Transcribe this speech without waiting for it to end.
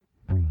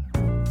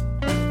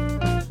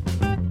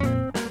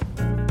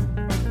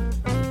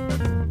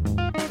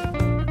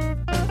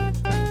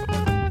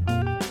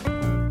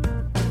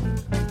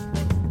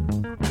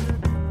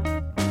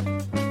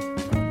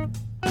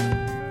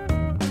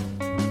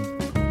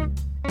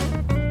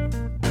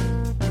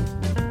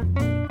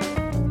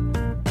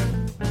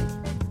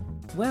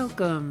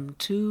Welcome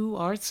to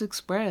Arts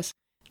Express.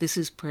 This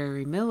is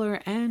Prairie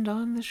Miller, and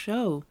on the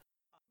show,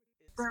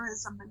 there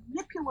is a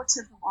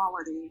manipulative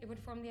quality,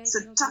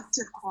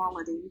 seductive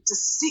quality,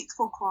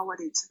 deceitful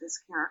quality to this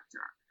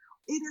character.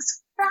 It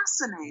is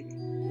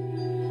fascinating.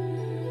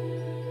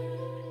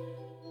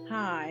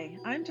 Hi,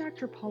 I'm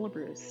Dr. Paula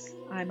Bruce.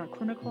 I'm a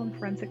clinical and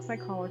forensic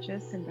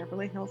psychologist in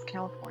Beverly Hills,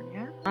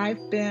 California.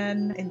 I've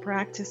been in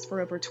practice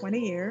for over 20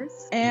 years,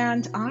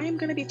 and I'm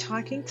going to be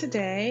talking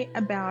today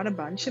about a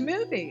bunch of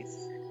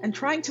movies and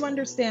trying to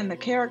understand the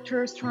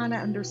characters, trying to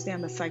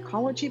understand the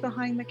psychology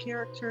behind the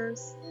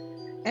characters,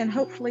 and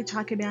hopefully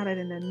talk about it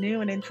in a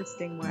new and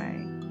interesting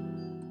way.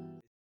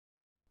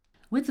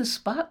 With the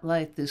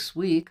spotlight this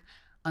week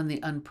on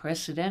the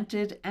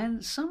unprecedented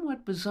and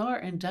somewhat bizarre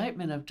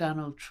indictment of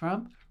Donald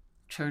Trump,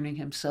 turning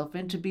himself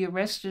in to be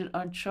arrested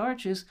on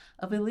charges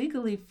of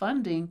illegally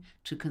funding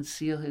to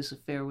conceal his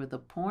affair with a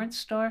porn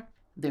star,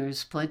 there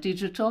is plenty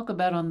to talk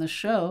about on the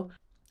show,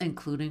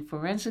 including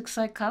forensic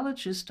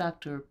psychologist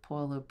Dr.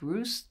 Paula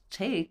Bruce's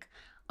take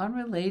on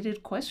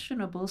related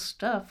questionable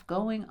stuff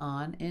going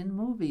on in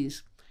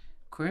movies.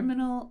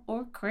 Criminal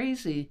or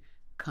crazy,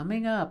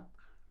 coming up,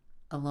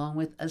 along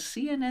with a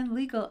CNN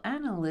legal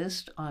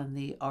analyst on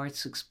the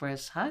Arts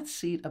Express hot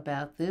seat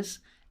about this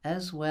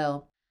as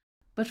well.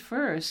 But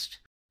first,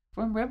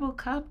 from rebel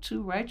cop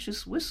to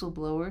righteous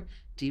whistleblower,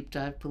 deep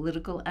dive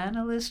political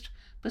analyst,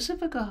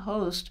 Pacifica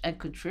host, and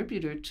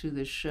contributor to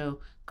the show,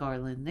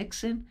 Garland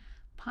Nixon,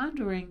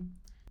 pondering,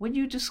 when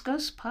you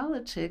discuss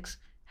politics,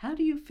 how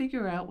do you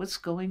figure out what's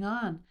going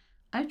on?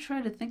 I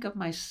try to think of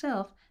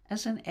myself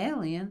as an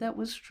alien that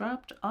was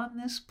dropped on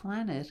this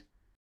planet.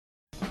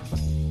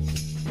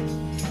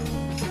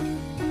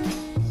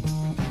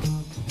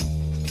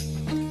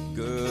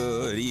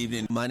 Good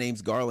evening. My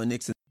name's Garland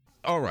Nixon.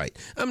 All right.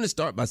 I'm going to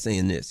start by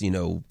saying this.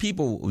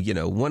 People,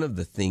 one of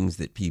the things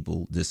that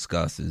people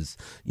discuss is,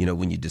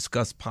 when you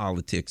discuss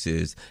politics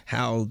is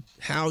how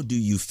do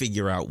you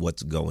figure out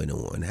what's going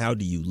on? How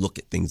do you look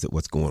at things at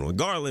what's going on?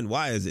 Garland,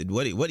 why is it?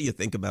 What do you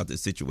think about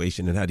this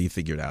situation and how do you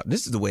figure it out?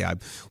 This is the way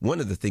one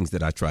of the things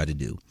that I try to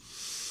do.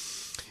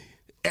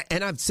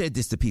 And I've said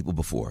this to people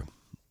before.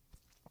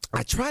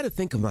 I try to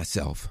think of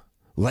myself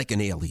like an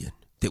alien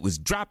that was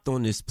dropped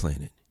on this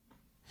planet.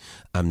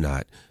 I'm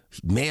not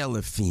male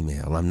or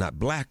female. I'm not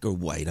black or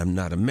white. I'm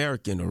not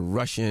American or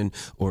Russian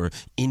or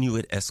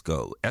Inuit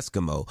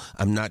Eskimo.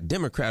 I'm not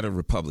Democrat or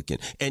Republican.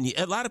 And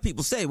a lot of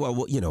people say,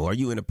 well, are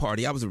you in a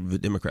party? I was a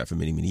Democrat for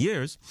many, many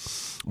years.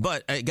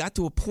 But I got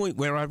to a point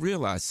where I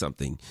realized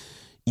something.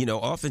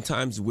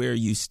 Oftentimes where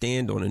you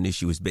stand on an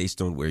issue is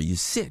based on where you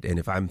sit. And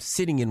if I'm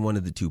sitting in one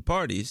of the two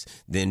parties,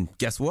 then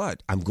guess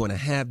what?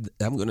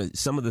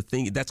 Some of the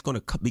things that's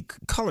going to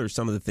color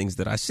some of the things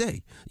that I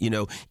say.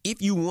 If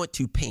you want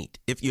to paint,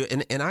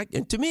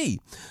 and to me,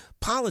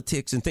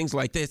 politics and things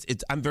like this,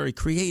 I'm very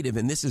creative,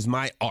 and this is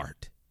my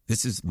art.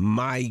 This is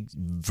my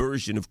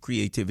version of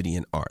creativity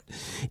and art.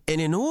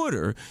 And in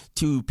order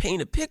to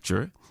paint a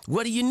picture,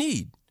 what do you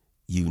need?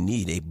 You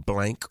need a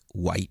blank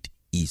white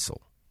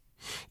easel.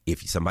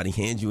 If somebody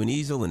hands you an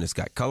easel and it's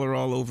got color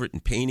all over it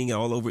and painting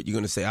all over it, you're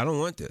going to say, I don't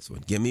want this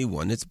one. Give me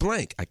one that's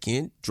blank. I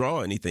can't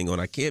draw anything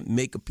on. I can't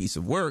make a piece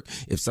of work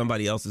if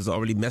somebody else has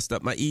already messed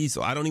up my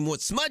easel. I don't even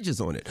want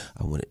smudges on it.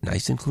 I want it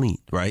nice and clean,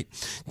 right?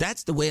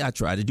 That's the way I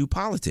try to do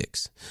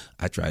politics.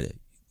 I try to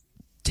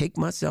take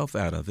myself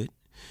out of it.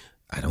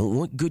 I don't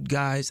want good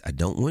guys. I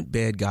don't want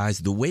bad guys.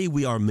 The way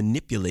we are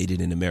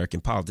manipulated in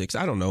American politics,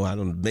 I don't know,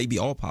 maybe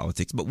all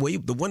politics, but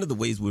one of the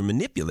ways we're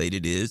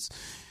manipulated is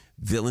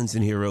villains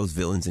and heroes,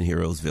 villains and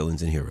heroes,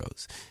 villains and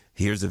heroes.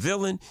 Here's a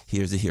villain,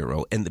 here's a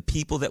hero. And the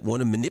people that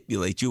want to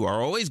manipulate you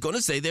are always going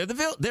to say they're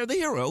the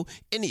hero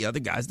and the other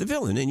guy's the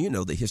villain. And you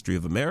know the history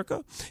of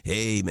America.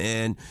 Hey,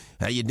 man,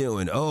 how you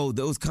doing? Oh,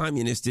 those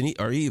communists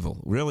are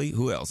evil. Really?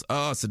 Who else?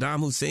 Oh, Saddam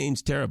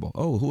Hussein's terrible.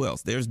 Oh, who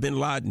else? There's Bin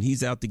Laden.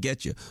 He's out to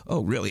get you.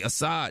 Oh, really?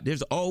 Assad.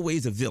 There's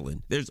always a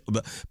villain. There's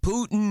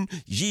Putin,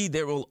 Xi.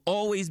 There will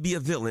always be a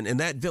villain, and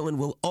that villain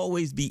will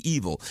always be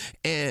evil.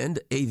 And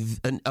a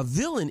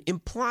villain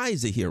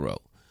implies a hero.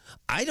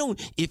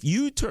 If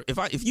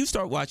you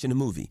start watching a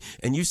movie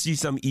and you see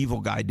some evil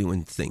guy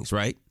doing things,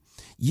 right?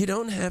 You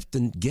don't have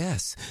to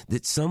guess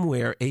that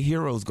somewhere a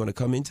hero is going to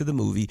come into the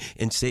movie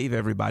and save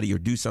everybody or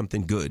do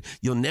something good.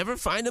 You'll never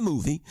find a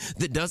movie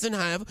that doesn't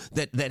have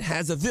that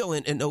has a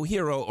villain and no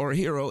hero, or a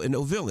hero and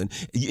no villain.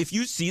 If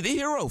you see the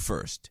hero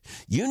first,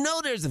 you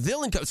know there's a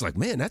villain. It's like,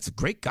 man, that's a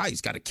great guy.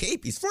 He's got a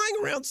cape. He's flying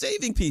around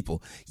saving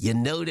people. You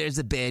know there's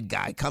a bad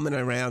guy coming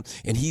around,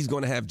 and he's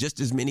going to have just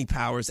as many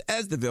powers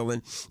as the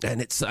villain and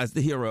it's as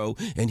the hero,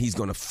 and he's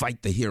going to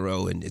fight the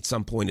hero. And at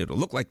some point, it'll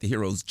look like the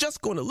hero's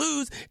just going to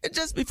lose, and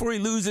just before he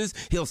loses,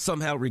 he'll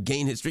somehow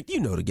regain his strength.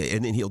 You know the game.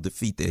 And then he'll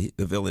defeat the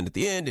villain at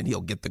the end, and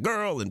he'll get the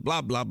girl and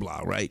blah, blah,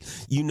 blah, right?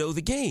 You know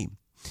the game.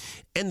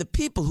 And the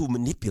people who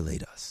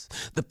manipulate us,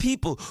 the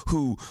people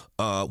who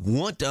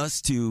want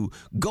us to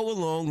go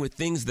along with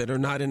things that are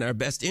not in our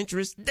best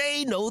interest,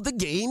 they know the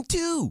game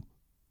too.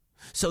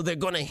 So they're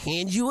going to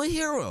hand you a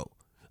hero.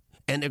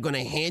 and they're going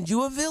to hand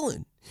you a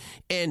villain.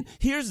 And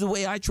here's the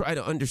way I try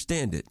to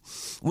understand it.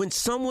 When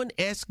someone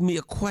asks me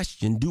a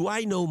question, do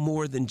I know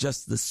more than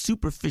just the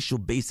superficial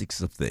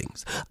basics of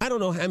things? I don't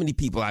know how many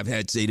people I've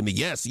had say to me,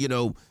 yes,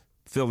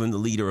 fill in the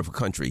leader of a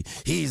country.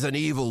 He's an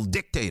evil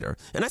dictator.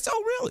 And I said,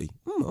 oh, really?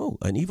 Oh,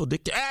 an evil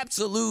dictator?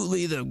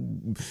 Absolutely. The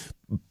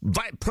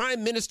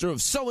prime minister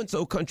of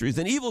so-and-so country is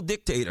an evil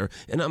dictator.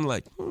 And I'm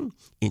like,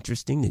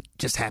 interesting. It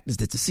just happens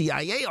that the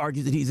CIA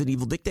argues that he's an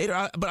evil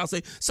dictator. But I'll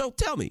say, so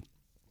tell me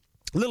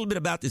a little bit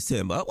about this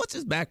Tim. What's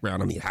his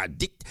background? I mean, how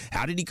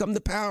did he come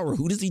to power?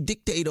 Who does he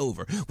dictate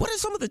over? What are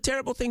some of the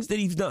terrible things that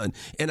he's done?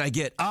 And I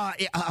get,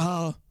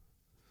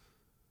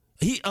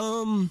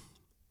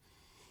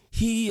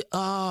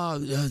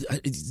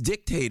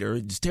 dictator,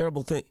 it's a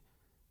terrible thing.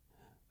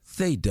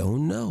 They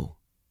don't know.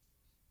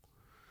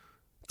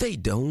 They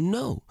don't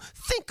know.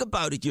 Think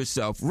about it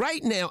yourself.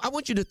 Right now, I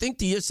want you to think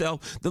to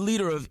yourself, the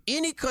leader of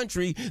any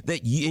country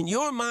that in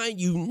your mind,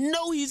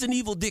 he's an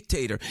evil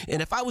dictator.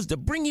 And if I was to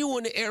bring you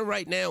on the air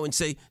right now and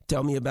say,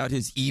 tell me about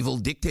his evil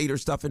dictator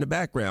stuff in the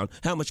background,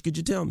 how much could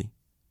you tell me?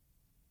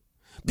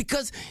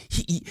 Because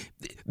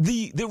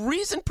the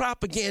reason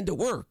propaganda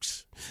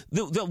works,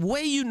 the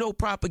way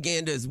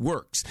propaganda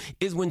works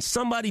is when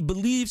somebody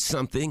believes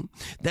something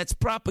that's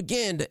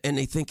propaganda and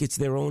they think it's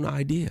their own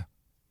idea.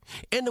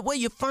 And the way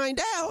you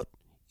find out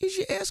is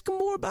you ask them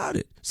more about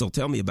it. So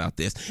tell me about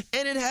this.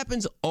 And it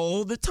happens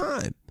all the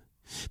time.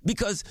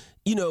 Because,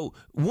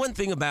 one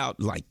thing about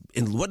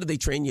and what do they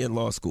train you in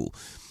law school?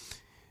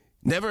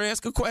 Never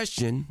ask a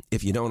question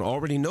if you don't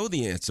already know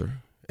the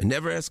answer. And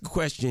never ask a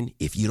question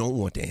if you don't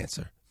want the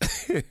answer,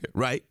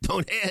 right?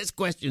 Don't ask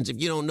questions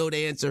if you don't know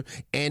the answer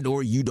and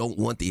or you don't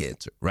want the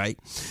answer, right?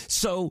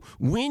 So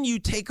when you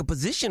take a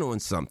position on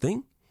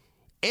something,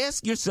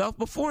 ask yourself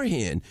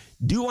beforehand,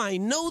 do I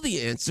know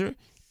the answer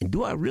and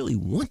do I really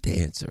want the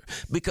answer?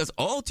 Because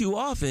all too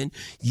often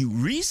you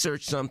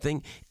research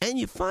something and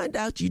you find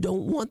out you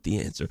don't want the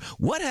answer.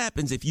 What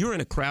happens if you're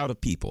in a crowd of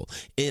people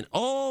and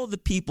all the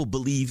people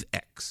believe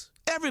X?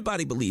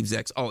 Everybody believes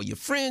X. All your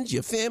friends,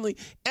 your family,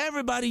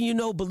 everybody you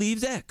know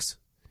believes X.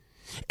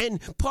 And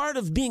part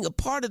of being a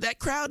part of that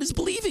crowd is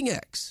believing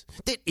X.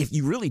 That if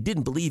you really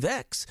didn't believe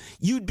X,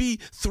 you'd be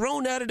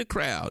thrown out of the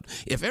crowd.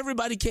 If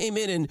everybody came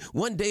in and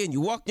one day and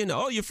you walked into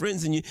all your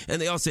friends and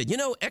they all said,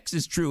 X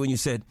is true. And you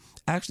said,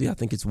 actually, I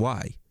think it's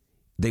Y.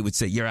 They would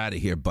say, you're out of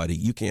here, buddy.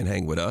 You can't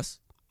hang with us.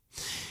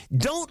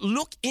 Don't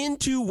look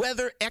into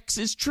whether X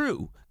is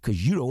true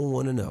because you don't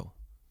want to know.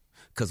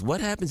 Because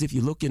what happens if you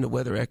look into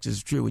whether X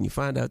is true and you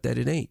find out that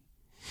it ain't?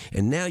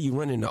 And now you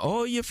run into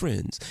all your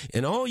friends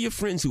and all your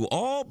friends who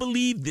all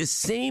believe this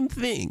same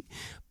thing,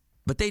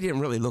 but they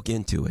didn't really look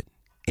into it.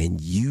 And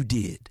you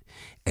did.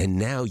 And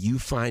now you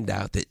find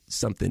out that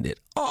something that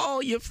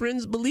all your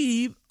friends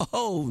believe,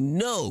 oh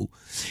no.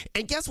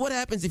 And guess what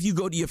happens if you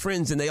go to your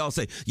friends and they all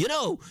say,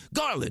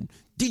 Garland,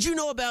 did you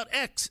know about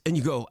X? And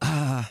you go,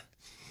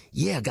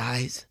 yeah,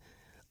 guys.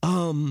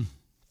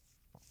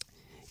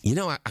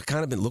 I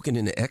kind of been looking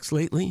into X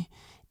lately,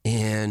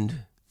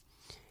 and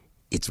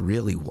it's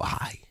really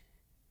Y.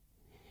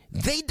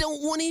 They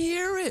don't want to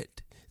hear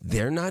it.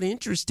 They're not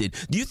interested.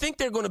 Do you think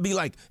they're going to be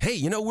like,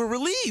 hey, we're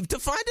relieved to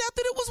find out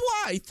that it was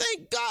Y.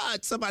 Thank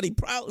God somebody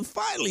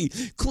finally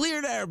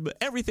cleared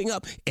everything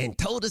up and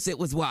told us it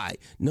was Y.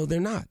 No, they're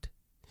not.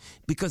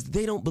 Because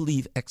they don't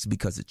believe X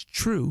because it's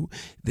true.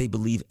 They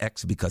believe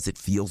X because it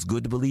feels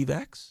good to believe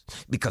X.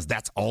 Because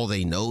that's all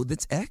they know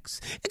that's X.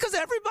 Because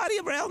everybody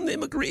around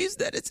them agrees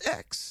that it's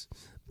X.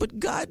 But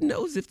God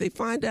knows if they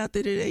find out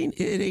that it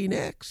ain't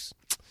X,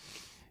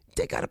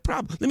 they got a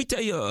problem. Let me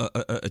tell you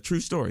a true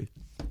story.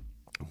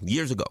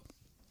 Years ago,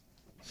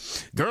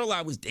 girl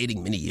I was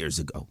dating many years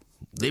ago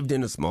lived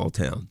in a small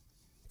town.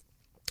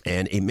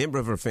 And a member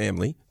of her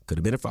family, could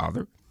have been her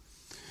father,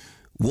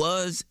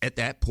 was at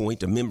that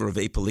point a member of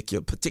a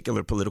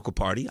particular political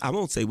party. I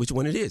won't say which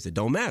one it is. It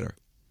don't matter.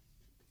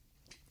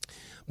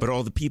 But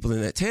all the people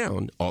in that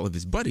town, all of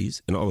his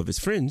buddies and all of his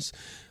friends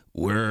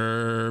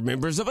were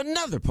members of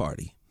another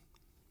party.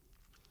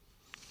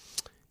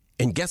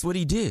 And guess what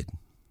he did?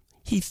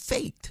 He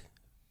faked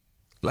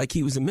like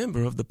he was a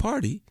member of the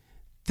party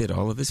that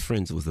all of his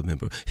friends was a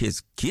member.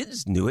 His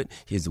kids knew it.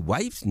 His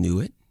wife knew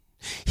it.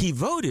 He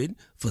voted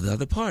for the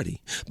other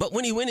party. But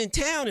when he went in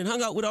town and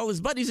hung out with all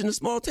his buddies in a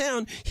small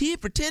town, he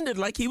pretended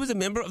like he was a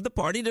member of the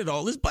party that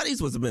all his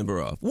buddies was a member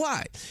of.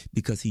 Why?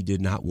 Because he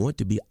did not want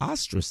to be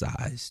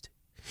ostracized.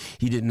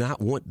 He did not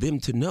want them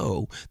to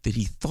know that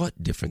he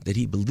thought different, that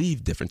he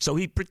believed different. So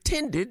he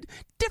pretended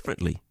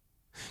differently.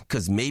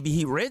 Because maybe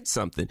he read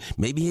something.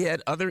 Maybe he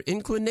had other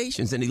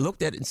inclinations. And he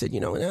looked at it and said,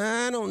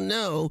 I don't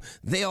know.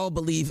 They all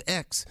believe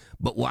X,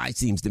 but Y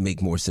seems to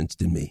make more sense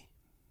to me.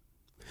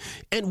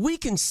 And we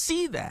can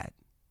see that.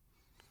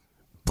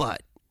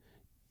 But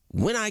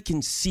when I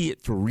can see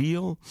it for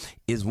real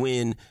is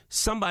when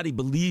somebody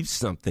believes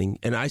something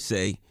and I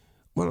say,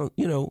 well,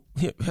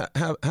 here,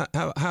 how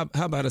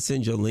about I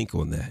send you a link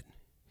on that?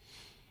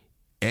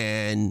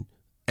 And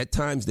at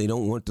times they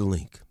don't want the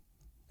link.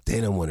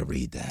 They don't want to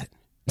read that.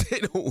 They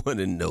don't want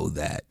to know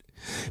that.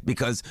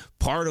 Because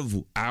part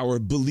of our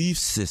belief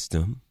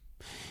system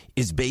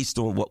is based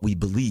on what we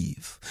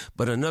believe.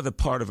 But another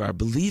part of our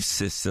belief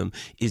system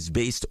is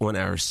based on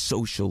our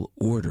social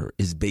order,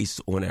 is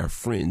based on our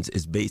friends,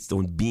 is based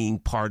on being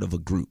part of a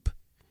group.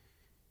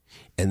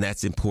 And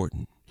that's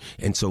important.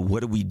 And so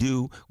what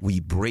do? We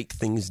break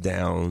things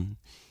down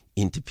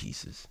into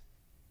pieces,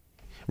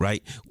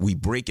 right? We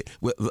break it.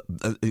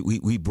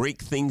 We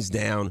break things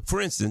down.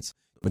 For instance,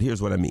 but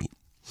here's what I mean.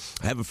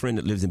 I have a friend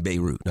that lives in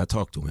Beirut, and I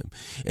talk to him,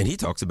 and he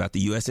talks about the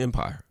U.S.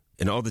 empire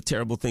and all the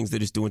terrible things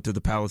that it's doing to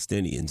the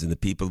Palestinians and the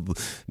people of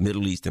the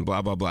Middle East and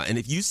blah, blah, blah. And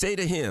if you say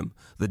to him,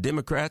 the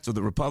Democrats or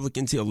the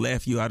Republicans, he'll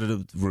laugh you out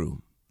of the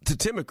room. The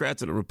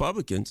Democrats or the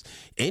Republicans,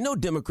 ain't no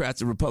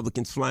Democrats or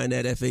Republicans flying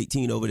that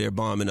F-18 over there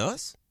bombing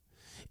us.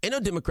 Ain't no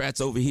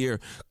Democrats over here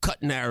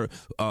cutting our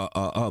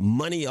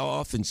money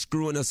off and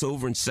screwing us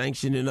over and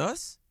sanctioning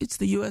us. It's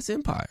the U.S.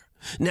 empire.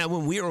 Now,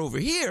 when we're over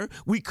here,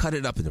 we cut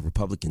it up into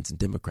Republicans and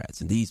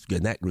Democrats and these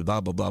and that, blah,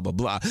 blah, blah, blah,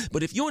 blah.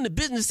 But if you're on the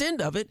business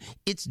end of it,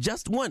 it's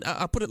just one.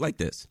 I'll put it like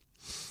this.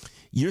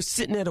 You're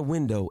sitting at a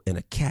window and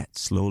a cat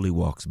slowly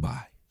walks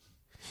by.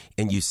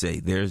 And you say,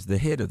 there's the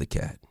head of the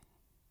cat.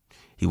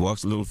 He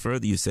walks a little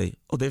further, you say,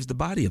 oh, there's the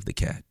body of the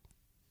cat.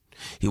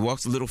 He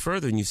walks a little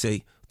further and you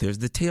say, there's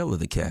the tail of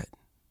the cat.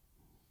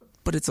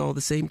 But it's all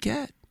the same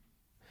cat.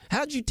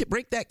 How'd you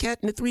break that cat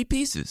into three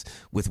pieces?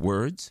 With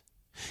words.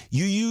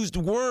 You used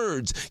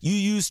words, you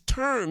used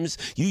terms,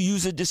 you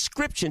use a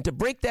description to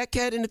break that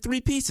cat into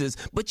three pieces,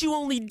 but you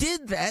only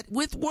did that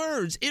with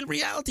words. In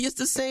reality, it's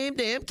the same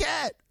damn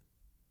cat.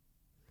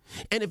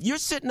 And if you're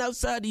sitting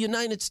outside the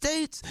United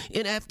States,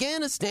 in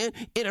Afghanistan,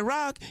 in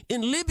Iraq,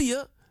 in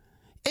Libya,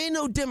 ain't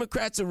no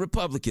Democrats or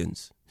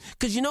Republicans.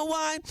 Because you know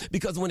why?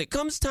 Because when it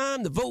comes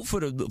time to vote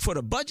for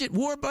the budget,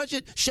 war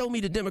budget, show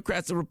me the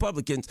Democrats and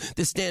Republicans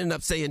that's standing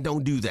up saying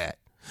don't do that.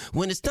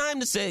 When it's time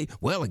to say,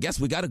 well, I guess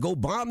we got to go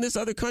bomb this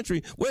other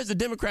country, where's the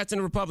Democrats and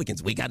the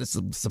Republicans? We got to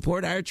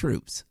support our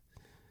troops.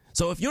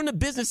 So if you're in the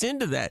business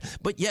end of that,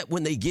 but yet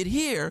when they get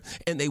here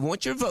and they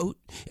want your vote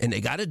and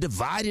they got to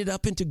divide it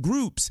up into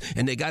groups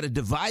and they got to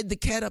divide the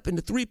cat up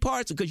into three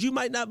parts because you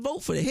might not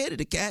vote for the head of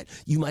the cat.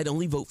 You might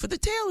only vote for the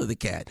tail of the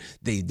cat.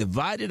 They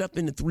divide it up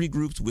into three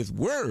groups with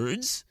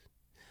words,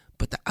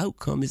 but the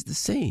outcome is the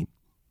same.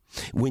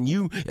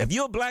 If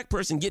you're a black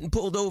person getting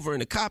pulled over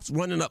and the cops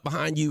running up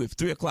behind you at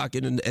 3 o'clock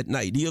at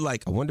night, you're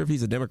like, I wonder if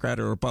he's a Democrat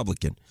or a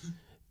Republican.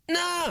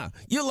 Nah,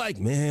 you're like,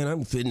 man,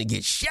 I'm finna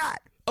get shot.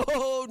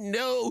 Oh,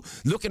 no.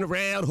 Looking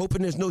around,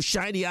 hoping there's no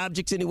shiny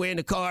objects anywhere in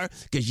the car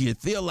because you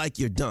feel like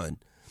you're done.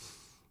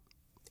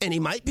 And he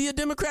might be a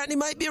Democrat and he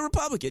might be a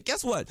Republican.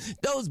 Guess what?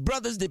 Those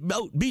brothers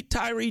that beat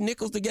Tyree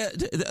Nichols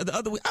the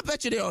other week, I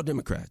bet you they're all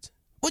Democrats.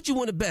 What you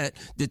want to bet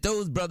that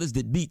those brothers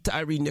that beat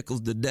Tyree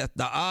Nichols to death,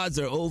 the odds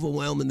are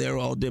overwhelming they're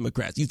all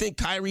Democrats. You think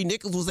Tyree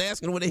Nichols was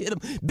asking when they hit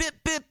him, bip,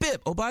 bip,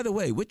 bip. Oh, by the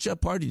way, which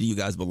party do you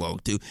guys belong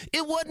to?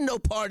 It wasn't no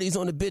parties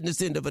on the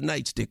business end of a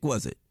nightstick,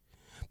 was it?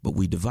 But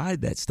we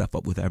divide that stuff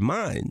up with our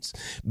minds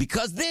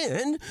because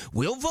then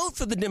we'll vote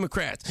for the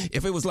Democrats.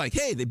 If it was like,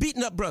 hey, they're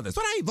beating up brothers,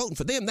 but I ain't voting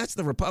for them. That's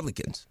the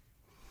Republicans.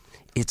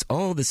 It's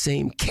all the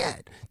same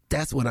cat.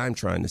 That's what I'm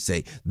trying to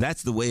say.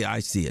 That's the way I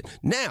see it.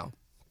 Now,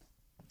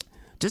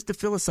 just a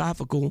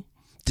philosophical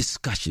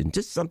discussion,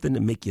 just something to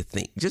make you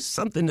think, just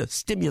something to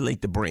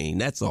stimulate the brain.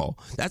 That's all.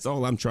 That's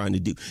all I'm trying to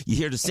do. You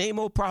hear the same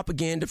old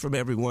propaganda from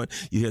everyone.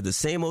 You hear the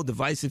same old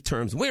divisive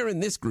terms. We're in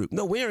this group.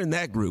 No, we're in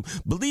that group.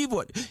 Believe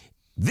what?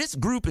 This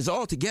group is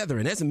all together.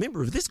 And as a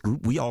member of this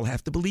group, we all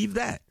have to believe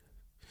that.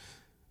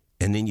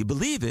 And then you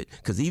believe it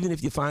because even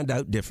if you find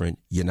out different,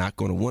 you're not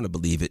going to want to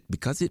believe it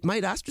because it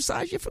might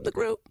ostracize you from the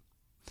group.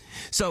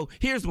 So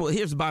here's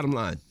the bottom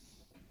line.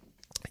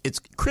 It's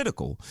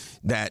critical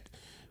that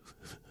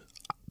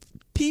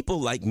people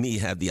like me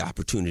have the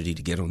opportunity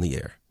to get on the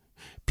air.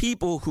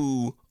 People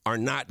who are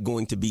not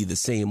going to be the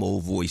same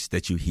old voice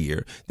that you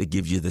hear that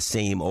gives you the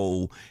same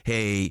old,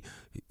 hey,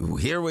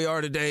 here we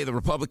are today, the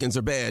Republicans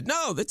are bad.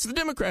 No, it's the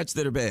Democrats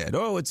that are bad.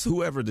 Oh, it's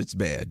whoever that's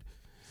bad.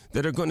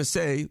 That are going to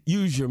say,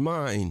 use your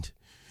mind,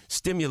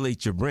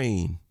 stimulate your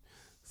brain,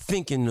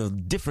 think in a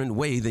different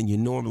way than you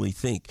normally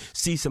think,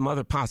 see some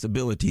other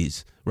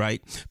possibilities,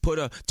 right?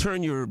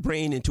 Turn your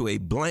brain into a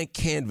blank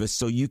canvas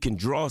so you can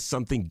draw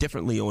something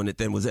differently on it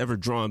than was ever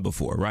drawn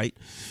before, right?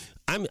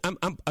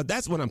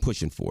 That's what I'm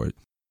pushing for.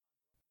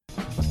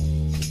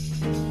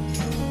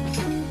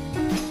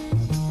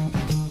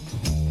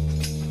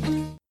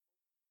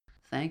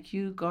 Thank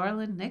you,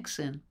 Garland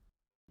Nixon.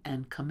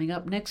 And coming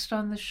up next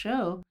on the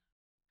show,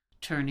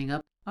 turning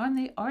up on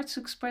the Arts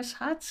Express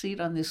hot seat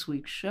on this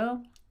week's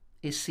show,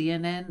 is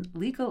CNN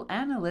legal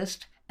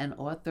analyst and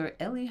author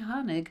Elie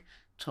Honig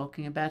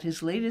talking about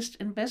his latest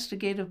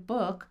investigative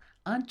book,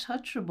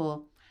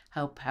 Untouchable,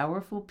 How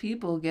Powerful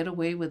People Get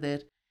Away with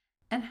It,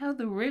 and how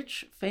the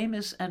rich,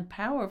 famous, and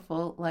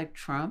powerful like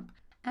Trump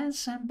and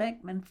Sam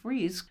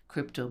Bankman-Fried's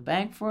crypto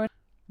bank fraud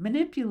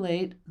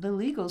manipulate the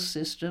legal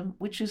system,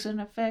 which is in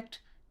effect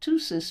two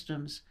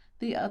systems,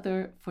 the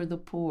other for the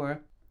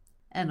poor.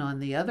 And on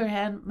the other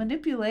hand,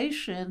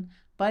 manipulation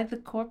by the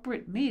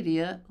corporate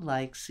media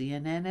like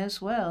CNN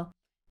as well.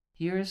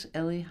 Here's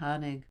Elie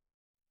Honig.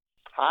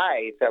 Hi,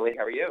 it's Elie.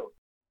 How are you?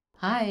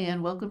 Hi,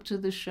 and welcome to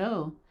the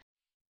show.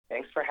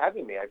 Thanks for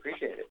having me. I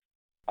appreciate it.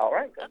 All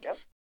right, good. Yep.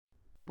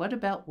 What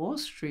about Wall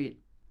Street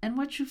and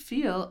what you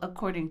feel,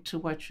 according to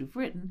what you've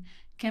written,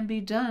 can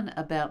be done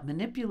about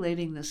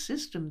manipulating the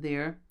system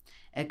there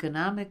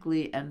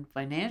economically and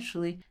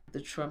financially, the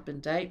Trump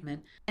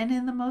indictment, and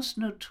in the most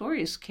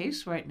notorious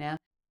case right now,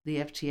 the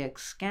FTX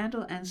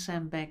scandal and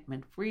Sam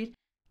Bankman-Fried,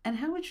 and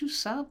how would you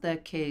solve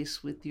that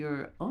case with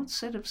your own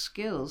set of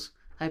skills,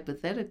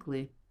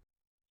 hypothetically?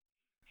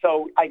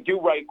 So I do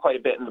write quite a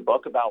bit in the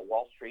book about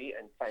Wall Street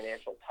and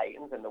financial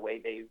titans and the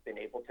way they've been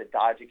able to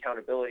dodge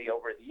accountability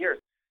over the years.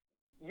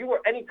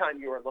 Anytime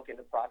you are looking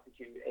to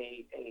prosecute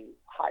a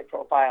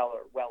high-profile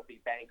or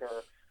wealthy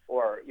banker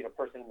or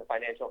person in the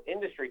financial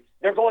industry,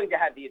 they're going to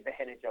have the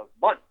advantage of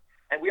money.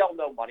 And we all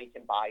know money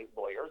can buy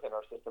lawyers, and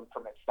our system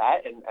permits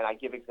that. And I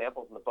give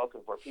examples in the book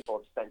of where people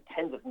have spent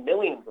tens of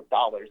millions of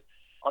dollars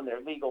on their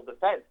legal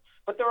defense.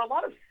 But there are a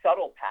lot of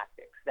subtle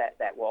tactics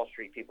that Wall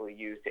Street people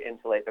use to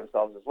insulate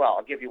themselves as well.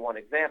 I'll give you one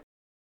example.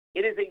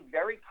 It is a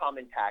very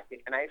common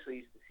tactic, and I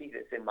actually used to see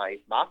this in my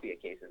mafia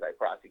cases I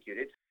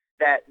prosecuted,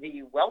 that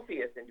the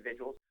wealthiest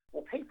individuals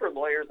will pay for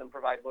lawyers and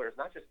provide lawyers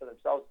not just for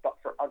themselves, but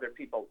for other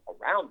people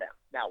around them.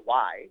 Now,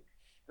 why?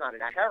 It's not an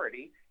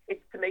charity.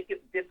 It's to make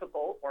it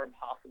difficult or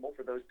impossible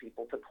for those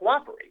people to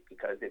cooperate,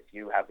 because if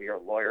you have your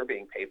lawyer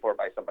being paid for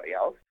by somebody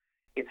else,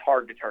 it's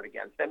hard to turn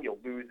against them. You'll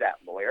lose that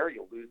lawyer.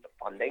 You'll lose the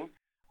funding.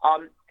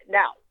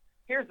 Now,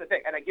 here's the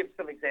thing, and I give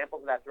some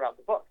examples of that throughout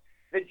the book.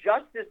 The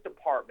Justice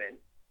Department,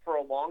 for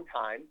a long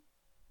time,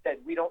 said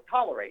we don't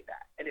tolerate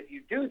that. And if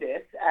you do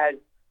this as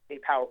a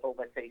powerful,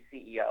 let's say,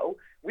 CEO,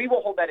 we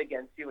will hold that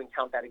against you and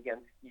count that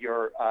against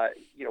your,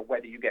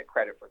 whether you get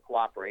credit for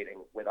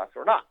cooperating with us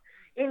or not.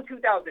 In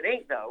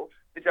 2008, though,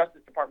 the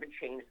Justice Department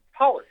changed its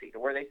policy to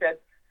where they said,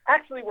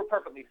 actually, we're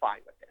perfectly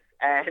fine with this.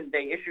 And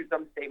they issued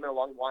some statement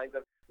along the lines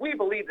of, we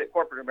believe that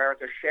corporate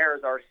America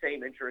shares our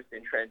same interest in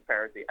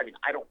transparency. I mean,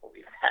 I don't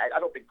believe that. I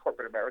don't think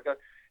corporate America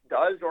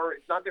does, or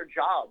it's not their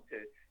job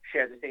to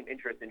share the same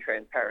interest in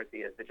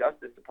transparency as the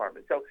Justice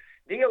Department. So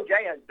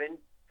DOJ has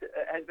been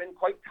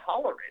quite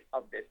tolerant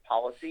of this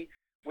policy,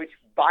 which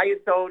by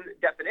its own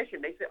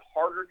definition makes it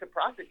harder to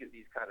prosecute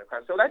these kind of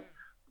crimes. So that's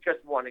just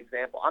one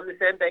example. On the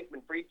Sam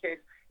Bankman-Fried case,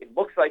 it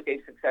looks like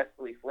they've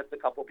successfully flipped a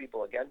couple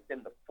people against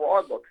him. The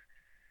fraud looks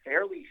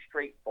fairly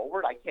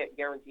straightforward. I can't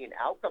guarantee an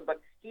outcome,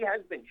 but he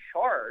has been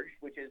charged,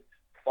 which is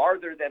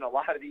farther than a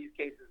lot of these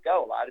cases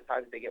go. A lot of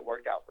times they get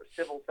worked out for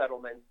civil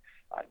settlements,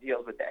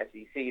 deals with the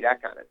SEC,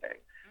 that kind of thing.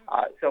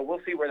 So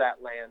we'll see where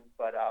that lands,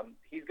 but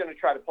he's going to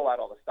try to pull out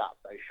all the stops,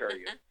 I assure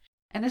you.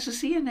 And as a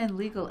CNN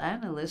legal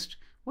analyst,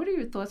 what are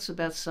your thoughts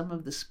about some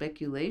of the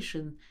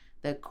speculation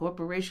that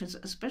corporations,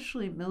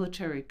 especially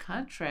military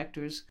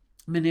contractors,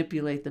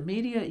 manipulate the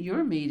media,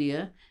 your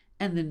media,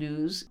 and the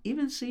news,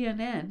 even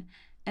CNN?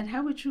 And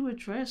how would you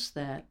address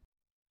that?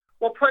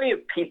 Well, plenty of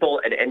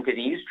people and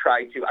entities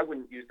try to, I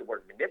wouldn't use the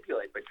word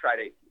manipulate, but try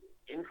to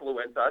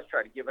influence us,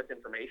 try to give us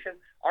information.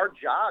 Our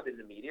job in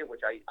the media,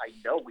 which I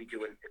know we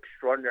do an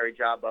extraordinary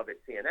job of at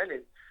CNN,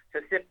 is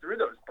to sift through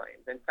those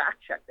claims and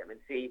fact check them and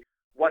see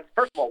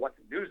first of all, what's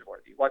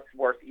newsworthy, what's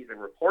worth even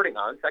reporting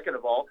on. Second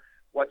of all,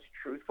 what's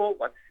truthful,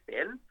 what's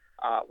spin,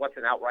 what's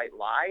an outright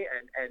lie,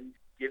 and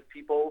give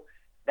people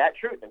that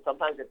truth. And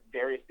sometimes it's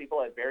various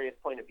people have various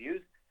point of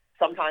views.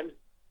 Sometimes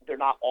they're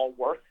not all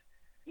worth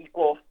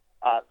equal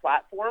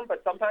platform,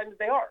 but sometimes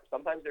they are.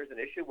 Sometimes there's an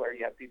issue where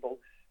you have people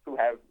who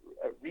have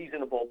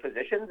reasonable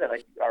positions,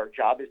 and our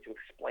job is to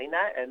explain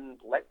that and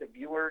let the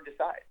viewer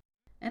decide.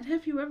 And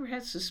have you ever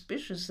had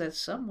suspicions that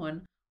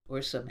someone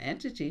or some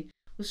entity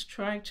was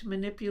trying to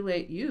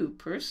manipulate you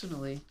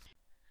personally?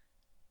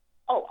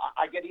 Oh,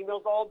 I get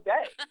emails all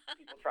day,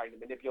 people trying to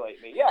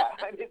manipulate me. Yeah,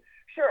 I mean,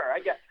 sure.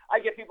 I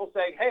get people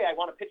saying, hey, I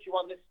want to pitch you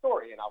on this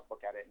story, and I'll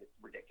look at it and it's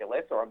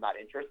ridiculous, or I'm not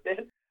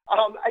interested.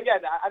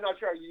 Again, I'm not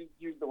sure you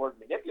use the word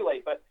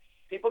manipulate, but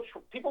people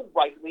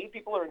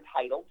are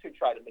entitled to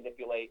try to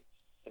manipulate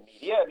the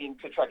media. I mean,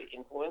 to try to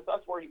influence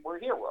us. We're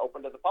here. We're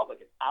open to the public.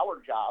 It's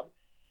our job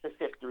to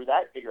sift through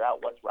that, figure out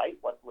what's right,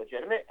 what's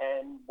legitimate,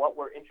 and what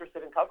we're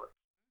interested in covering.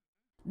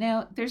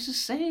 Now, there's a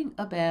saying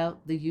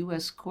about the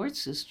U.S. court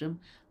system,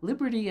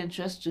 liberty and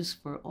justice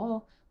for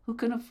all who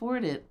can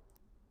afford it.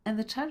 And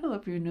the title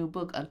of your new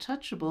book,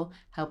 Untouchable,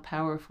 How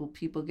Powerful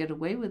People Get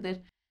Away with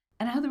It,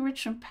 and How the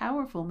Rich and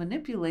Powerful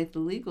Manipulate the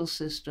Legal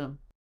System.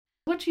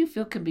 What do you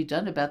feel can be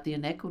done about the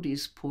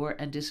inequities poor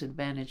and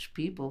disadvantaged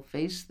people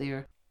face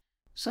there?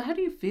 So how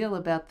do you feel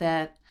about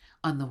that,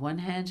 on the one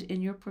hand,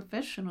 in your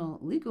professional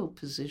legal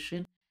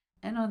position,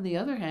 and on the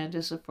other hand,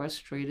 as a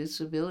frustrated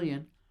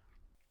civilian?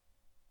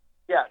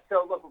 Yeah,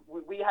 so look,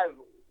 we have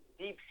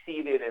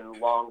deep-seated and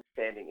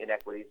long-standing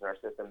inequities in our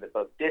system that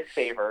both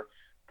disfavor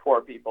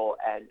poor people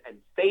and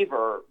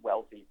favor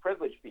wealthy,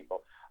 privileged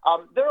people.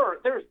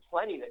 There's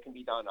plenty that can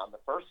be done on the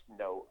first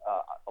note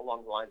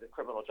along the lines of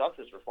criminal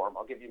justice reform.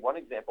 I'll give you one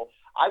example.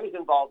 I was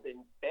involved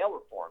in bail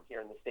reform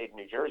here in the state of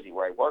New Jersey,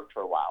 where I worked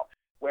for a while,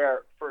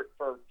 where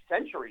for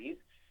centuries,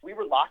 we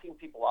were locking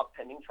people up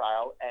pending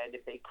trial, and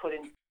if they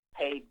couldn't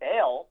pay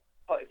bail,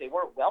 but if they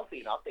weren't wealthy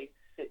enough, they'd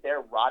sit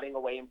there rotting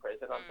away in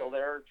prison until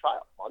their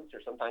trial, months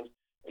or sometimes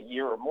a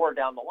year or more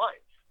down the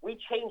line. We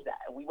changed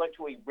that, and we went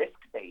to a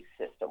risk-based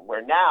system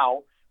where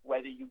now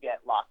whether you get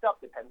locked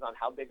up depends on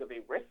how big of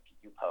a risk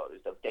you pose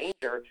of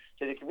danger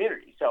to the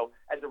community. So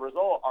as a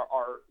result,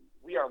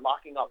 we are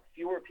locking up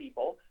fewer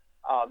people,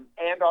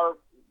 and our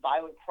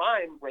violent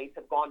crime rates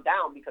have gone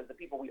down because the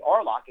people we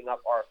are locking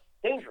up are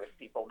dangerous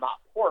people, not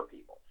poor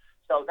people.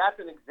 So that's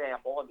an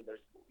example. I mean,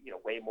 there's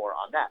way more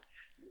on that.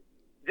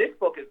 This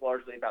book is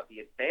largely about the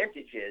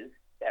advantages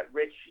that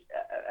rich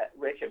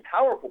and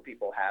powerful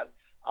people have.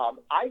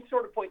 I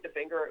sort of point the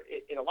finger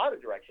in a lot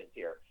of directions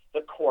here.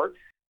 The courts,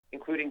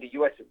 including the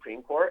U.S.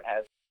 Supreme Court,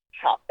 has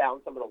chopped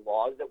down some of the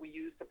laws that we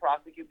use to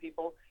prosecute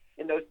people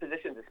in those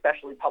positions,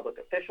 especially public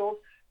officials.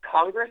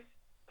 Congress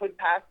could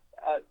pass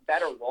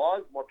better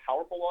laws, more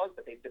powerful laws,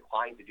 but they've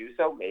declined to do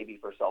so, maybe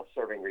for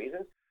self-serving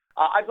reasons.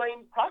 I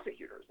blame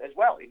prosecutors as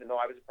well, even though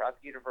I was a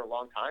prosecutor for a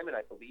long time and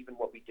I believe in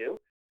what we do.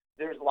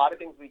 There's a lot of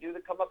things we do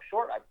that come up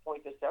short. I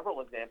point to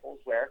several examples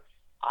where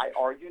I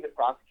argue that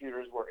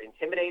prosecutors were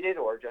intimidated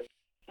or just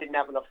didn't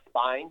have enough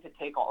spine to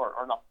take on,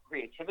 or enough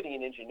creativity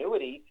and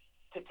ingenuity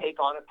to take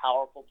on a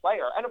powerful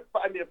player. And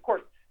I mean, of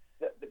course,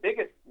 the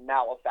biggest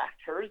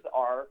malefactors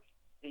are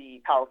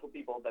the powerful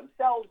people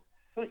themselves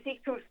who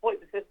seek to exploit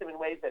the system in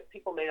ways that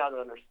people may not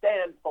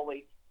understand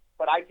fully.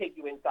 But I take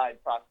you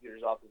inside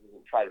prosecutors' offices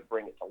and try to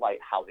bring it to light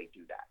how they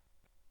do that.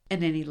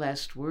 And any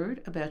last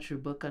word about your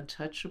book,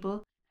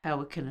 Untouchable,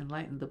 how it can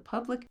enlighten the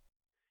public?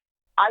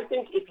 I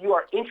think if you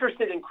are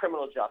interested in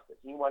criminal justice,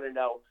 you want to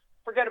know,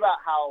 forget about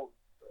how,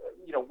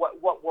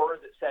 what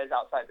words it says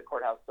outside the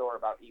courthouse door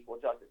about equal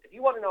justice. If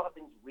you want to know how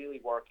things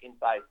really work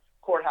inside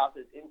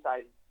courthouses,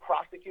 inside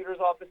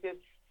prosecutors' offices,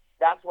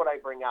 that's what I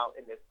bring out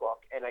in this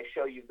book. And I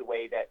show you the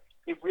way that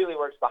it really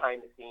works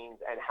behind the scenes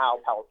and how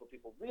powerful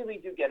people really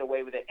do get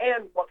away with it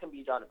and what can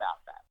be done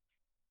about that.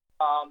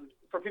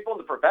 For people in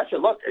the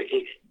profession, look,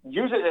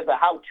 use it as a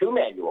how-to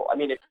manual. I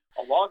mean, if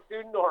a law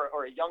student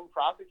or a young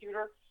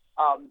prosecutor,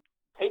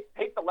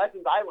 take the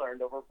lessons I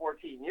learned over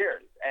 14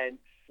 years, and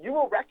you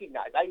will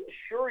recognize, I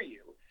assure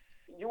you,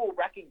 you will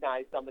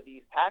recognize some of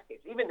these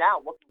tactics. Even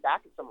now, looking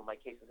back at some of my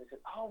cases, I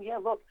said, oh, yeah,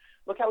 look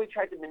how he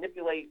tried to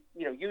manipulate,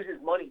 use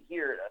his money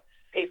here to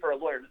pay for a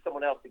lawyer to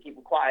someone else to keep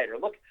him quiet, or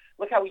look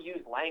how he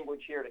used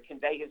language here to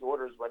convey his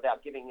orders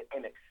without giving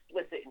an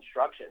explicit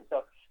instruction.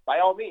 So by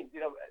all means,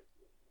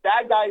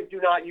 bad guys do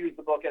not use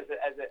the book as a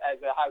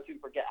how-to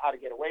for how to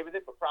get away with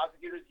it, but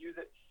prosecutors use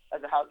it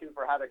as a how-to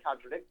for how to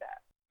contradict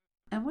that.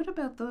 And what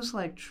about those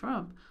like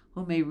Trump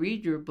who may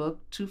read your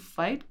book to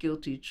fight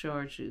guilty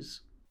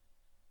charges?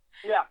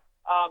 Yeah.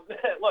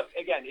 Look,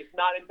 again, it's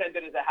not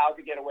intended as a how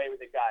to get away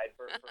with it guide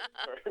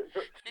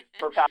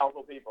for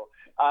powerful people.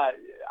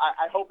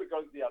 I hope it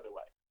goes the other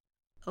way.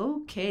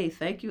 Okay.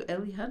 Thank you,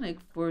 Elie Honig,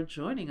 for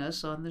joining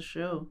us on the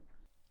show.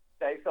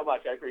 Thanks so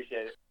much. I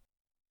appreciate it.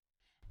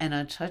 And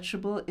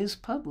Untouchable is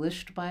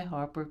published by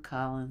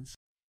HarperCollins.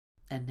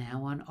 And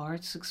now on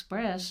Arts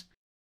Express.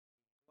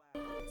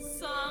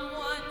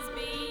 Someone's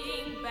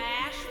being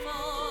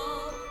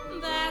bashful.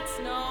 That's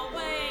no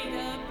way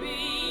to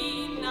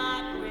be.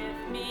 Not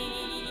with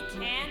me.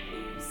 Can't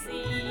you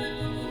see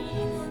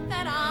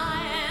that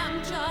I am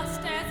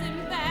just as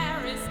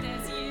embarrassed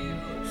as you?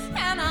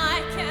 And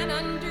I can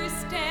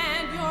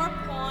understand your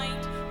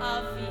point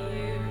of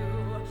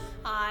view.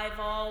 I've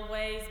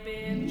always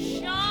been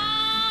shy.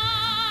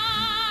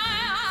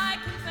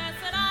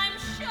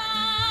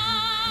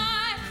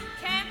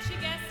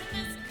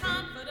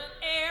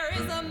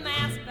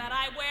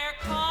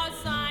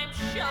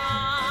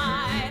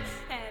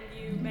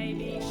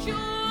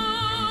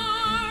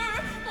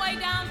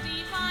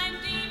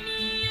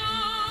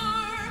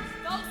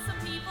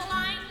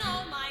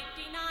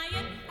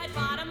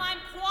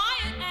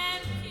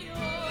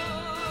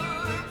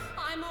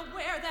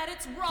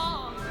 It's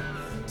wrong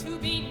to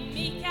be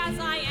meek as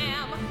I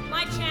am.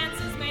 My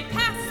chances may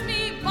pass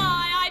me by.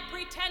 I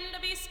pretend to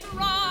be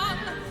strong,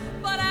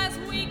 but as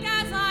weak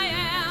as I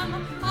am,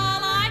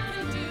 all I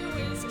can do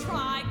is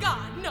try.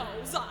 God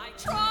knows I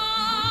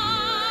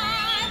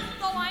try,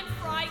 though I'm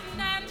frightened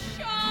and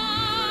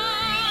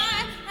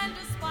shy. And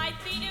despite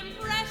the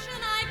impression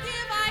I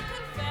give, I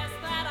confess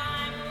that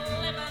I'm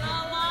living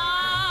a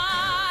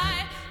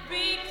lie,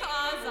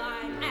 because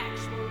I'm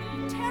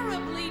actually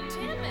terribly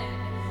timid.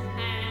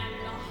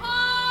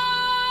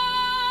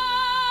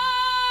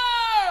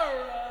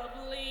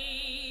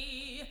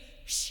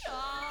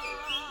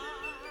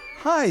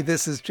 Hi,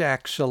 this is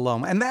Jack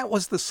Shalom, and that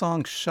was the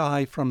song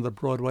Shy from the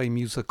Broadway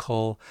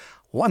musical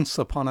Once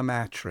Upon a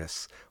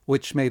Mattress,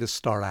 which made a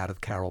star out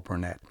of Carol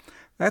Burnett.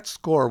 That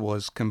score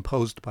was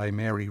composed by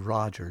Mary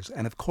Rodgers,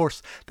 and of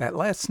course, that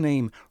last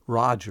name,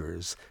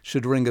 Rodgers,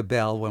 should ring a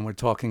bell when we're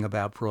talking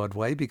about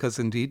Broadway, because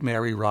indeed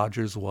Mary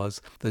Rodgers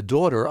was the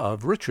daughter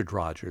of Richard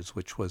Rodgers,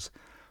 which was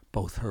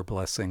both her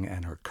blessing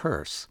and her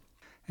curse.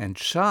 And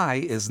Shy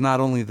is not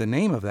only the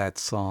name of that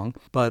song,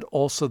 but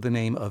also the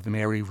name of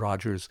Mary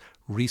Rodgers'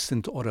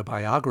 recent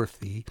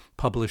autobiography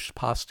published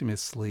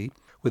posthumously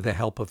with the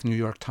help of New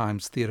York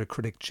Times theater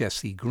critic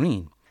Jesse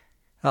Green.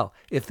 Well,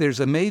 if there's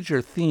a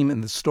major theme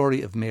in the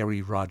story of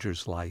Mary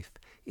Rodgers' life,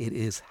 it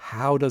is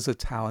how does a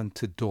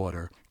talented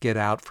daughter get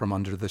out from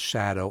under the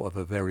shadow of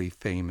a very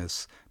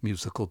famous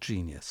musical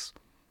genius?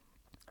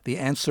 The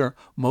answer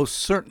most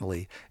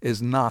certainly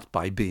is not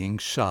by being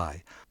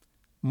shy.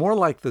 More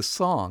like the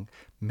song,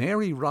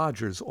 Mary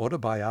Rodgers'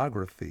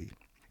 autobiography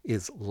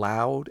is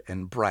loud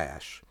and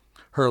brash.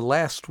 Her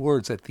last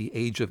words at the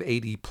age of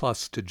 80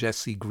 plus to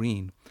Jesse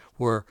Green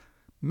were,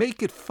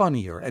 "Make it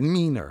funnier and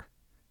meaner."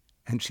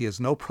 And she has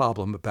no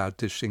problem about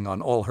dishing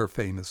on all her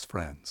famous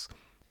friends.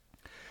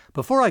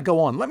 Before I go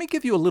on, let me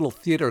give you a little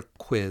theater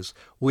quiz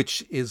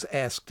which is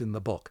asked in the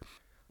book.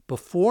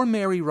 Before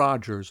Mary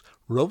Rodgers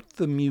wrote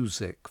the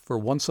music for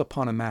Once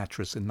Upon a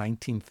Mattress in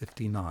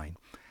 1959,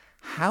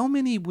 how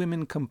many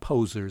women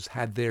composers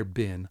had there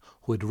been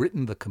who had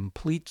written the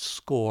complete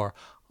score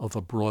of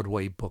a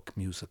Broadway book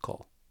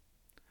musical?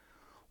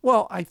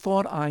 Well, I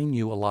thought I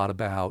knew a lot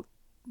about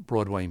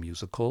Broadway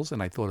musicals,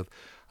 and I thought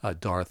of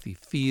Dorothy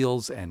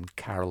Fields and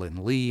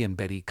Carolyn Lee and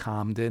Betty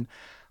Comden,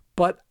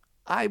 but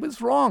I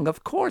was wrong.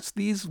 Of course,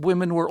 these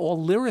women were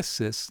all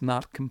lyricists,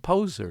 not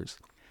composers.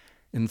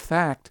 In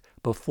fact,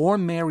 before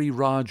Mary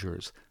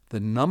Rodgers, the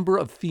number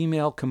of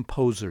female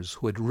composers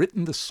who had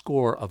written the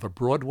score of a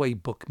Broadway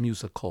book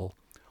musical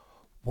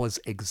was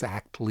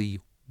exactly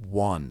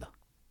one.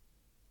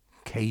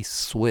 Kay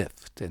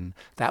Swift, and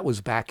that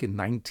was back in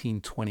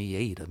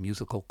 1928, a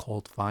musical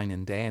called Fine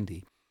and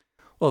Dandy.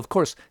 Well, of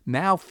course,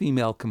 now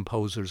female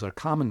composers are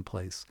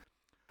commonplace,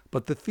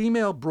 but the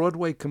female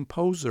Broadway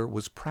composer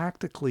was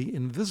practically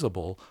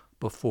invisible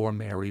before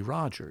Mary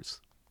Rodgers.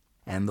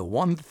 And the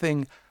one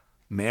thing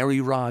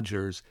Mary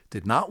Rodgers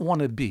did not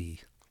want to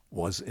be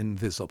was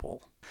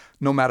invisible,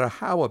 no matter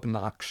how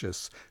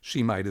obnoxious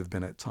she might have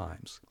been at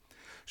times.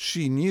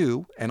 She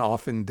knew and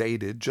often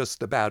dated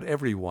just about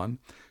everyone.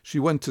 She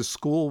went to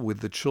school with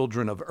the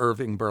children of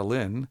Irving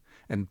Berlin,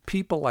 and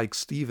people like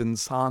Stephen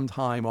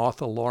Sondheim,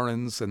 Arthur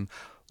Lawrence, and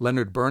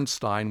Leonard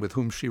Bernstein, with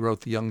whom she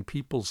wrote the Young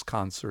People's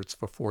Concerts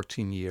for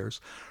 14 years,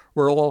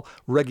 were all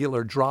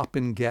regular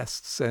drop-in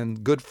guests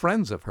and good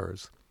friends of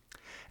hers.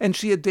 And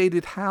she had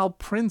dated Hal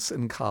Prince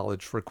in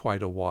college for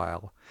quite a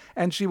while.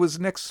 And she was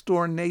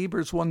next-door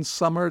neighbors one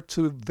summer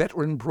to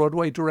veteran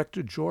Broadway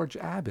director George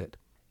Abbott.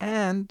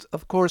 And,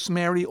 of course,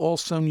 Mary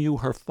also knew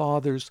her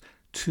father's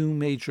two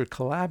major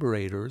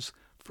collaborators,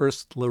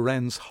 first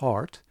Lorenz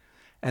Hart,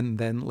 and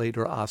then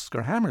later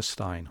Oscar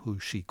Hammerstein, who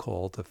she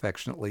called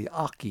affectionately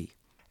Aki.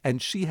 And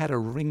she had a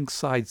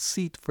ringside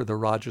seat for the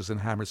Rodgers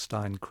and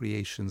Hammerstein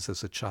creations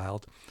as a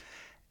child.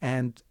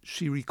 And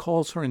she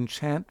recalls her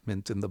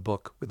enchantment in the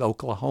book with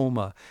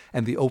Oklahoma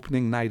and the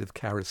opening night of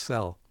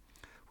Carousel,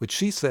 which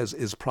she says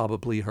is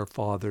probably her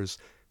father's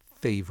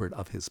favorite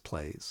of his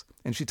plays.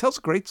 And she tells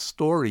a great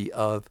story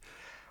of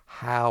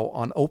how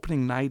on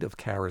opening night of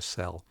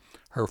Carousel,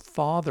 her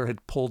father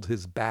had pulled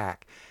his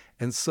back,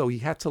 and so he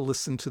had to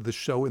listen to the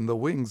show in the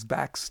wings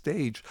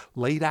backstage,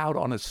 laid out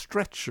on a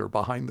stretcher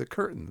behind the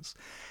curtains.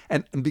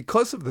 And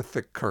because of the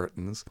thick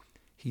curtains,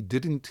 he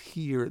didn't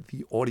hear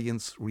the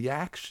audience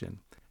reaction,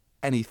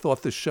 and he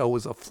thought the show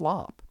was a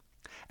flop.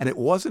 And it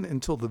wasn't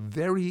until the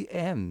very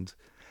end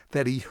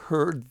that he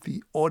heard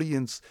the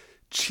audience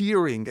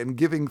cheering and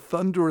giving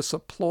thunderous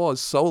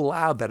applause so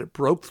loud that it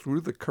broke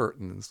through the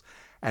curtains,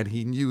 and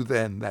he knew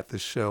then that the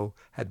show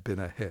had been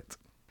a hit.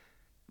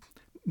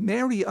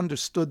 Mary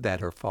understood that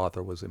her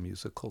father was a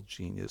musical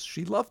genius.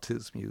 She loved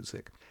his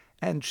music,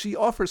 and she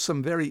offers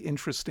some very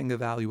interesting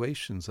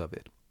evaluations of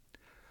it.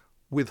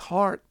 With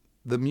Hart,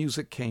 the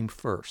music came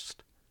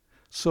first.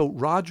 So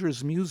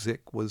Rodgers'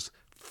 music was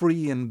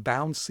free and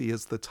bouncy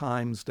as the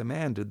times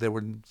demanded. There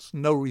was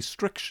no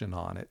restriction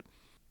on it.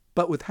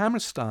 But with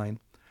Hammerstein,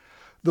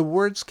 the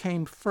words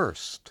came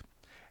first.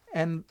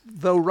 And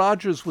though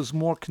Rodgers was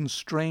more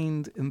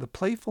constrained in the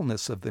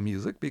playfulness of the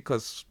music,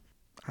 because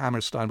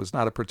Hammerstein was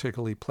not a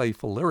particularly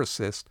playful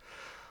lyricist,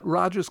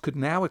 Rodgers could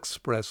now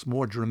express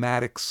more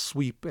dramatic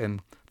sweep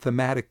and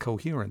thematic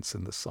coherence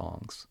in the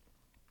songs.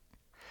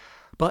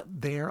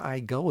 But there I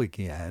go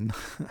again,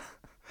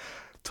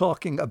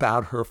 talking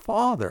about her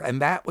father,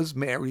 and that was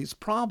Mary's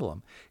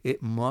problem.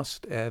 It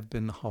must have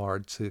been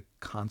hard to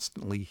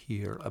constantly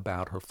hear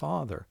about her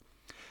father.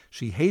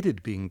 She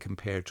hated being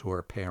compared to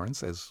her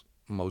parents, as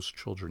most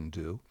children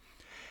do,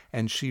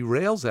 and she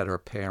rails at her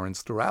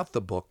parents throughout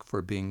the book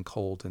for being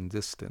cold and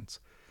distant.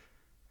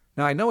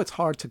 Now, I know it's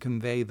hard to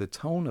convey the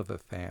tone of a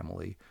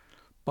family,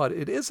 but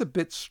it is a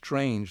bit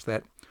strange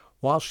that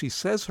while she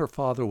says her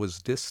father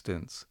was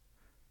distant,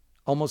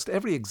 almost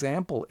every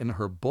example in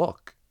her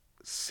book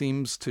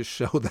seems to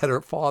show that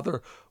her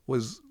father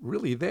was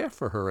really there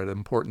for her at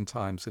important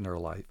times in her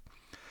life.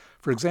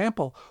 For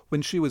example,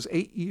 when she was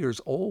 8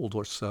 years old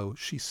or so,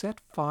 she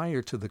set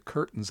fire to the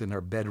curtains in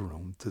her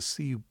bedroom to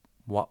see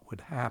what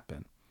would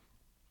happen.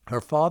 Her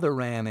father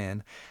ran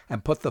in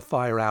and put the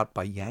fire out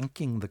by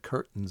yanking the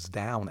curtains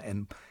down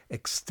and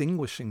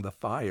extinguishing the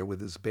fire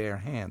with his bare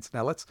hands.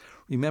 Now let's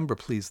remember,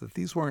 please, that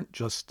these weren't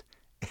just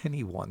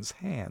anyone's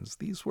hands.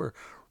 These were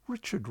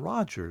Richard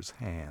Rodgers'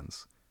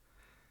 hands.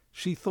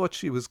 She thought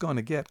she was going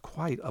to get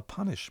quite a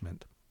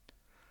punishment.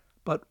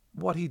 But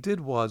what he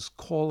did was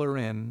call her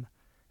in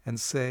and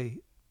say,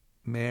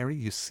 "Mary,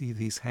 you see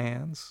these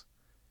hands?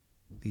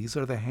 These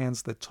are the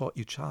hands that taught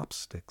you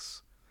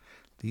chopsticks.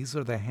 These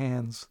are the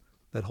hands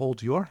that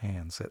hold your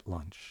hands at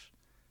lunch.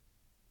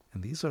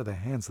 And these are the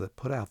hands that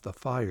put out the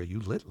fire you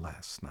lit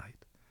last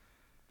night.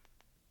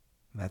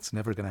 That's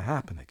never going to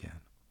happen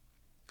again."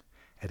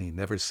 And he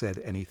never said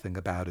anything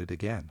about it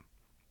again.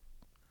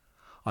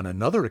 On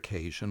another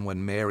occasion,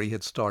 when Mary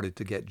had started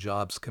to get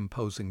jobs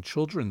composing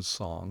children's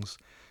songs,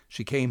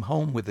 she came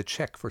home with a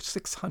check for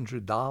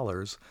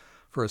 $600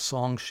 for a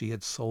song she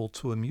had sold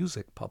to a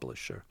music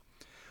publisher.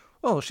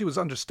 Well, she was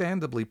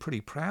understandably pretty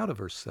proud of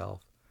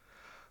herself,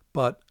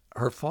 but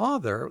her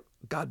father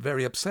got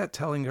very upset,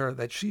 telling her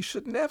that she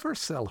should never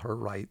sell her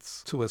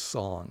rights to a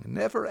song.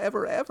 Never,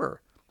 ever,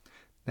 ever.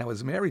 Now,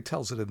 as Mary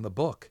tells it in the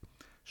book,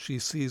 she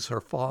sees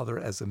her father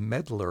as a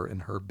meddler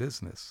in her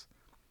business.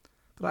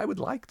 But I would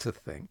like to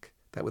think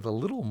that with a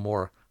little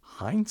more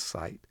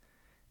hindsight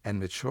and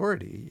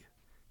maturity,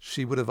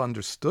 she would have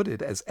understood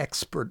it as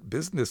expert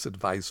business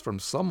advice from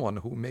someone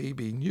who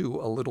maybe knew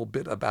a little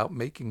bit about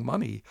making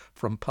money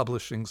from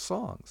publishing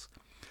songs.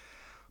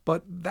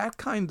 But that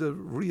kind of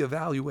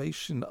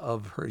reevaluation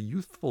of her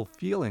youthful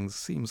feelings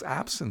seems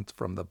absent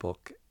from the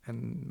book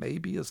and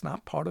maybe is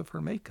not part of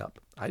her makeup.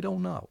 I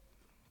don't know.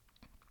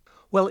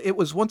 Well, it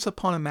was Once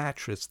Upon a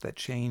Mattress that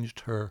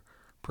changed her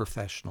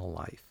professional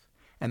life.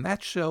 And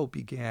that show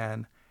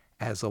began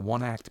as a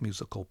one-act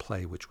musical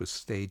play which was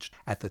staged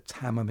at the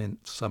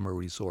Tamiment Summer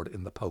Resort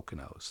in the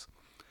Poconos.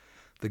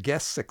 The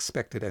guests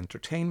expected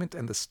entertainment,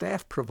 and the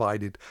staff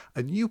provided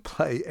a new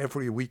play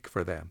every week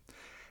for them.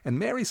 And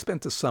Mary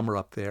spent a summer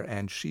up there,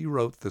 and she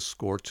wrote the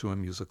score to a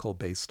musical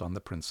based on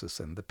The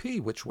Princess and the Pea,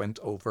 which went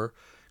over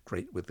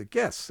great with the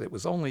guests. It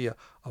was only a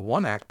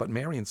one-act, but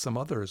Mary and some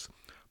others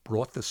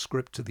brought the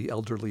script to the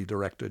elderly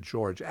director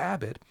George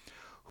Abbott,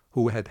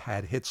 who had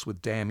had hits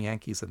with Damn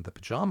Yankees and The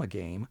Pajama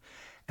Game,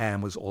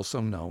 and was also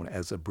known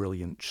as a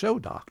brilliant show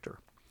doctor.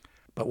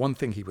 But one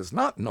thing he was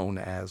not known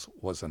as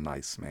was a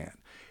nice man.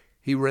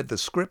 He read the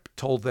script,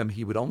 told them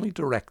he would only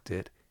direct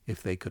it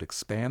if they could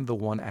expand the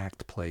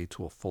one-act play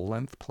to a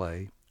full-length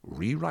play,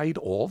 rewrite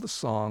all the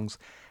songs,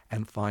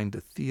 and find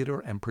a theater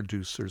and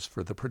producers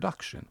for the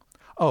production.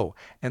 Oh,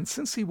 and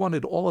since he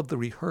wanted all of the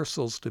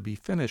rehearsals to be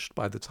finished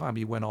by the time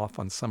he went off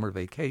on summer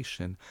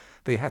vacation,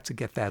 they had to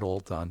get that all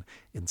done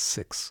in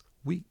 6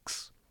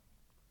 weeks.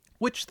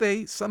 Which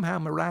they somehow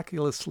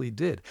miraculously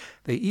did.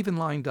 They even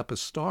lined up a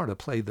star to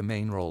play the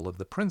main role of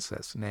the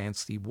princess,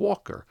 Nancy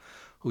Walker,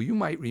 who you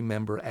might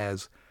remember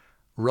as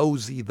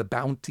Rosie the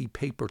Bounty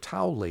Paper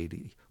Towel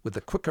Lady with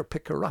the quicker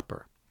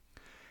picker-upper.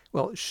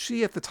 Well,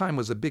 she at the time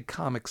was a big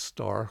comic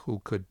star who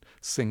could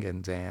sing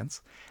and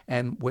dance,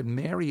 and when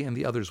Mary and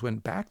the others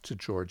went back to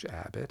George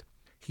Abbott,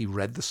 he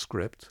read the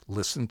script,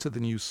 listened to the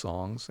new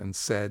songs, and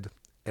said,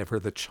 ever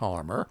the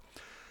charmer,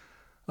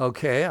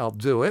 "Okay, I'll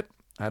do it.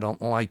 I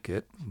don't like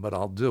it, but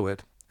I'll do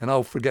it. And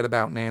oh, forget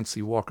about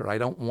Nancy Walker. I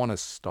don't want a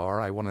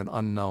star. I want an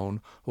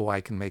unknown who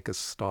I can make a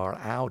star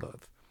out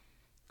of."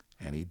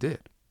 And he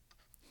did.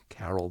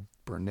 Carol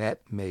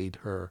Burnett made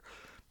her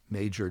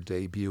major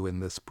debut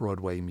in this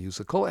Broadway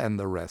musical, and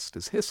the rest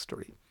is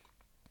history.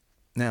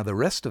 Now, the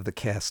rest of the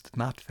cast did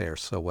not fare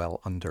so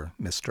well under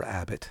Mr.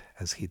 Abbott,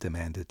 as he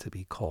demanded to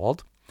be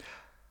called.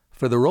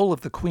 For the role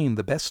of the Queen,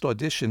 the best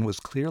audition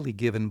was clearly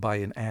given by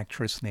an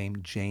actress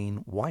named Jane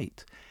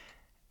White.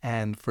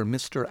 And for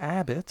Mr.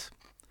 Abbott,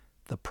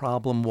 the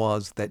problem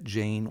was that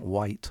Jane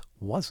White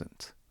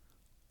wasn't.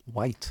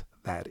 White,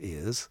 that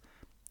is.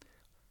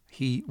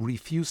 He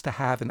refused to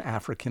have an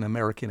African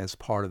American as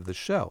part of the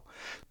show.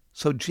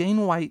 So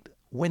Jane White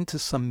went to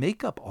some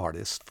makeup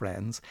artist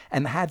friends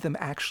and had them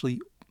actually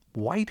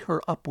white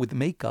her up with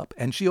makeup,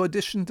 and she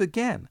auditioned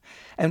again.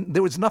 And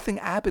there was nothing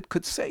Abbott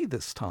could say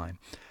this time.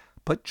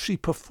 But she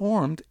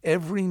performed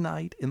every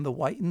night in the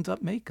whitened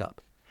up makeup.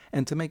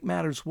 And to make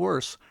matters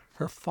worse,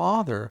 her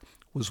father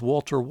was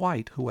Walter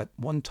White, who at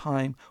one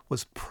time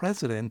was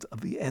president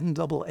of the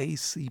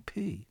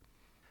NAACP.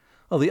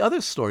 Well, the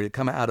other story to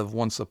come out of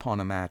Once Upon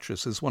a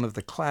Mattress is one of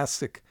the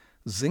classic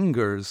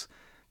zingers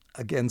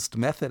against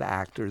method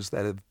actors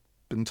that have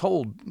been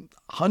told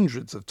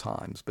hundreds of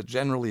times, but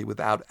generally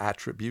without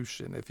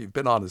attribution. If you've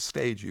been on a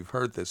stage, you've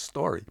heard this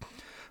story.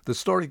 The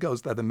story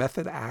goes that a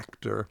method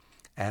actor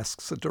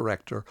asks a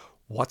director,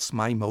 "What's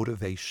my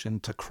motivation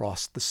to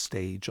cross the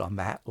stage on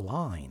that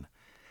line?"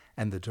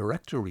 And the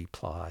director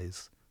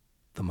replies,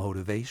 "The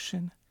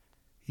motivation?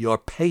 Your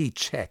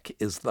paycheck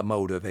is the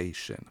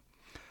motivation."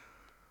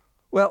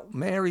 Well,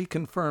 Mary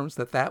confirms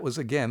that that was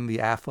again the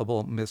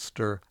affable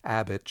Mr.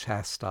 Abbott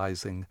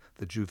chastising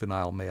the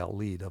juvenile male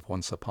lead of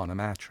Once Upon a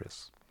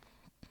Mattress.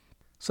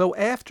 So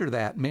after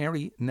that,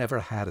 Mary never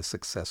had a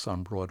success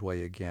on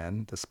Broadway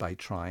again, despite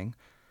trying,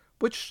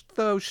 which,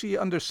 though she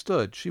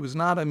understood, she was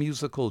not a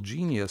musical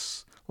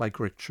genius like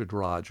Richard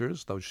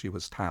Rodgers, though she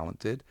was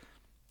talented.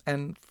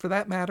 And for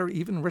that matter,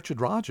 even Richard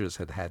Rodgers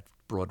had had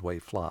Broadway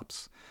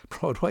flops.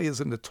 Broadway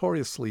is a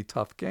notoriously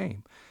tough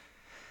game.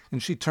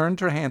 And she turned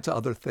her hand to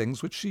other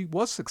things, which she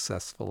was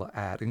successful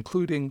at,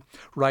 including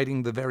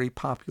writing the very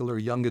popular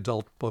young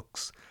adult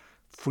books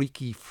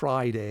Freaky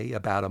Friday,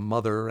 about a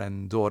mother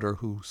and daughter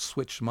who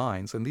switch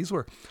minds. And these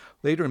were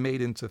later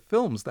made into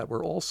films that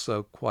were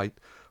also quite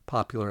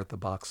popular at the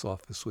box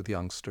office with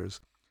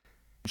youngsters.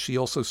 She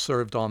also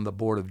served on the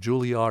board of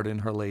Juilliard in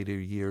her later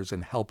years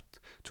and helped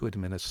to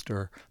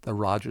administer the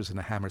Rodgers and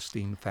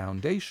Hammerstein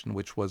Foundation,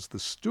 which was the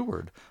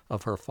steward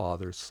of her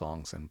father's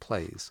songs and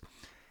plays,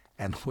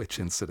 and which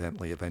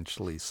incidentally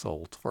eventually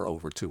sold for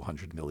over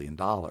 $200 million.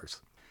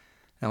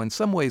 Now, in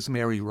some ways,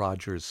 Mary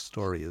Rodgers'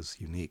 story is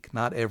unique.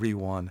 Not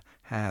everyone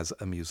has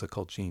a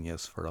musical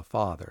genius for a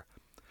father.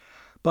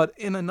 But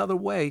in another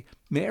way,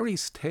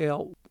 Mary's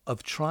tale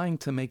of trying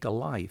to make a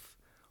life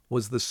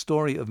was the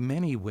story of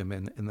many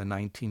women in the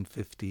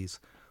 1950s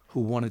who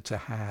wanted to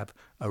have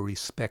a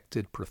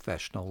respected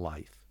professional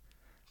life.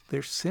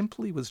 There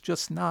simply was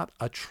just not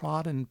a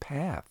trodden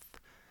path.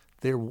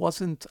 There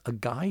wasn't a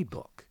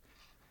guidebook.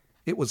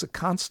 It was a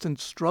constant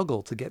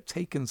struggle to get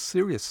taken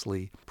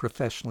seriously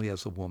professionally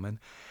as a woman,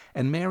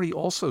 and Mary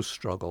also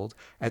struggled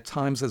at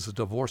times as a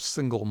divorced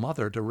single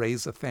mother to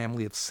raise a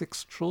family of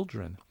 6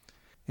 children,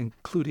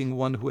 including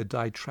one who had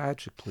died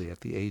tragically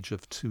at the age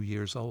of 2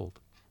 years old.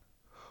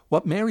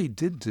 What Mary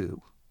did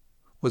do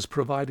was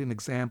provide an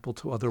example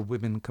to other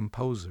women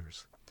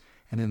composers,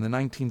 and in the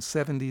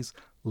 1970s,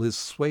 Liz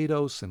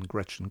Swados and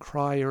Gretchen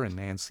Cryer and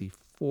Nancy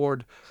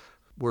Ford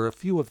were a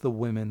few of the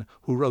women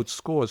who wrote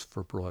scores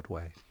for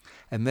Broadway.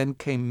 And then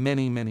came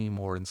many, many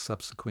more in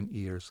subsequent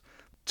years,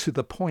 to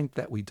the point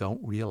that we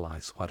don't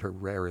realize what a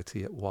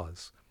rarity it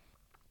was.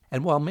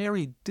 And while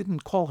Mary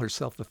didn't call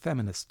herself a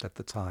feminist at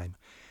the time,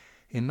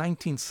 in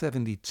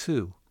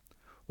 1972,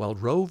 while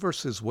Roe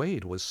versus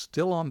Wade was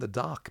still on the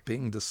dock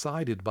being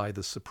decided by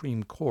the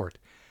Supreme Court,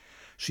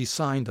 she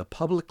signed a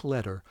public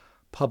letter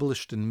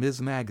published in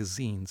Ms.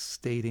 Magazine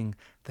stating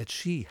that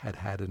she had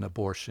had an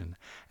abortion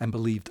and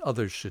believed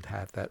others should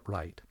have that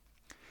right.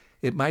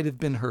 It might have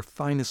been her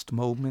finest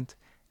moment,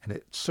 and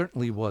it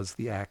certainly was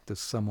the act of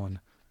someone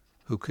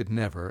who could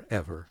never,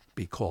 ever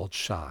be called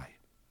shy.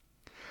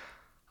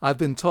 I've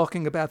been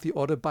talking about the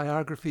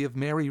autobiography of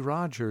Mary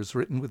Rodgers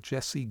written with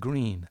Jesse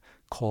Green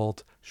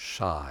called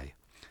Shy.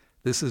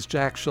 This is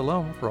Jack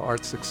Shalom for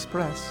Arts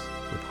Express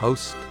with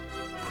host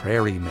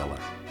Prairie Miller.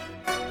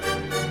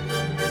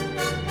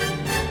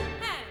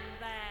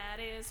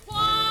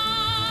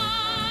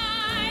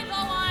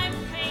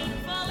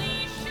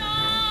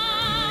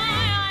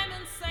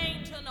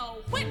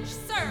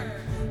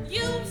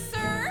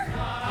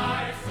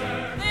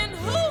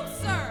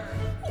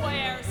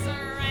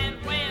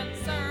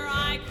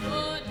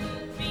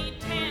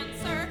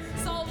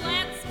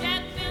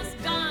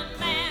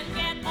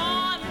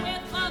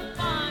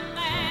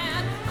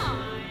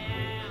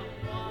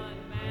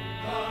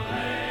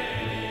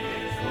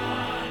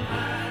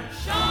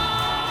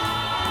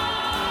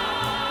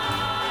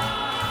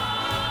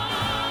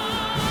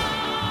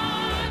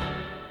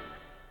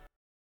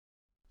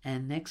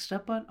 And next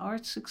up on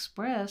Arts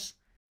Express,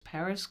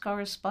 Paris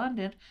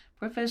correspondent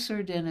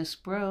Professor Dennis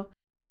Broe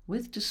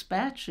with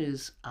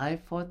Dispatches, I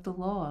Fought the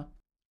Law.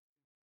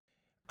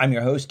 I'm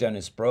your host,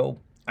 Dennis Broe.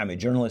 I'm a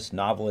journalist,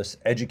 novelist,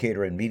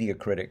 educator, and media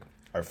critic.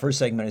 Our first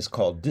segment is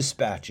called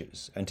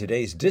Dispatches, and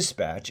today's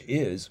dispatch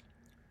is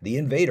The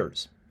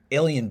Invaders,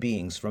 Alien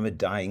Beings from a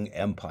Dying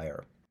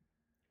Empire.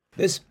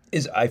 This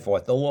is I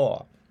Fought the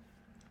Law.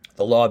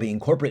 The law being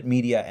corporate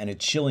media and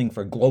its shilling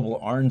for global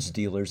arms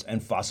dealers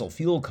and fossil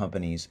fuel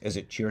companies as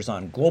it cheers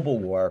on global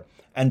war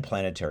and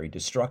planetary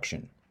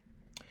destruction.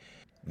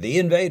 The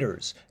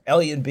Invaders,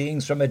 alien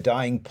beings from a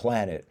dying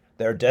planet,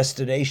 their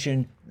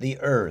destination, the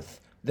Earth,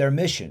 their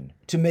mission,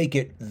 to make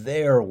it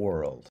their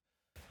world.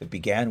 It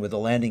began with the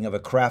landing of a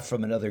craft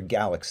from another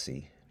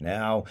galaxy.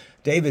 Now,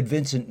 David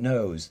Vincent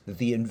knows that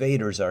the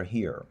invaders are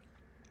here,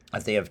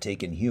 that they have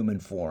taken human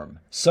form.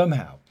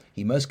 Somehow,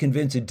 he must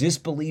convince a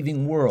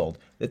disbelieving world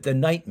that the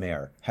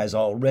nightmare has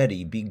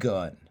already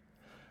begun.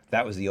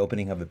 That was the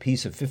opening of a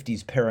piece of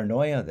 50s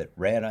paranoia that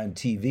ran on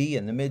TV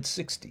in the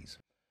mid-60s.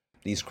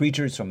 These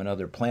creatures from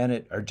another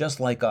planet are just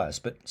like us,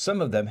 but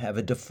some of them have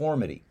a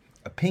deformity,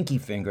 a pinky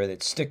finger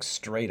that sticks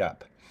straight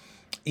up.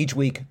 Each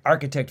week,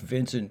 Architect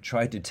Vincent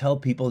tried to tell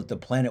people that the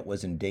planet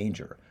was in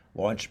danger,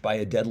 launched by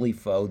a deadly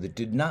foe that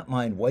did not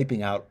mind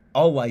wiping out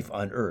all life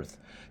on Earth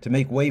to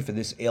make way for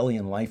this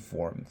alien life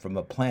form from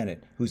a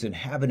planet whose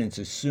inhabitants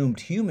assumed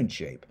human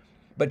shape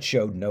but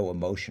showed no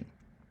emotion.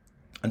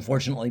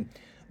 Unfortunately,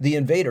 the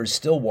invaders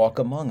still walk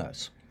among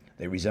us.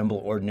 They resemble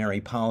ordinary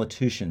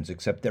politicians,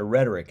 except their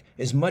rhetoric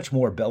is much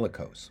more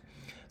bellicose.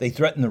 They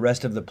threaten the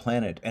rest of the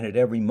planet and at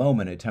every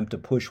moment attempt to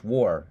push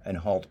war and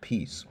halt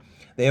peace.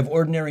 They have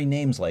ordinary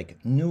names like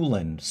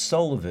Newland,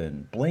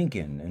 Sullivan,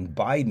 Blinken, and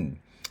Biden.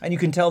 And you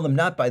can tell them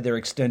not by their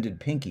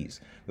extended pinkies,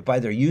 but by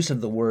their use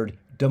of the word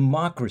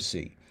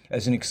democracy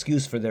as an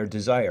excuse for their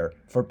desire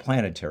for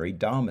planetary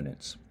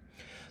dominance.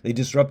 They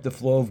disrupt the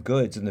flow of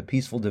goods and the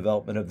peaceful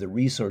development of the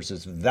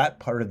resources of that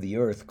part of the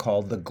earth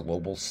called the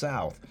Global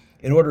South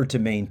in order to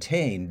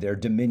maintain their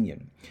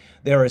dominion.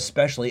 They are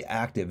especially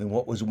active in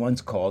what was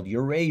once called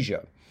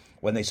Eurasia.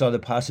 When they saw the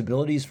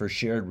possibilities for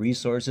shared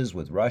resources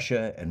with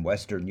Russia and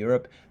Western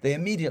Europe, they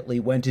immediately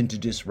went into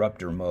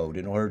disruptor mode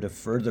in order to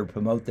further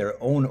promote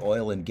their own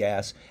oil and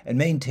gas and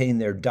maintain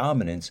their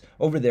dominance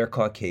over their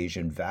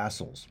Caucasian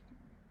vassals.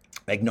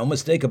 Make no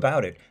mistake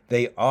about it,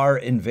 they are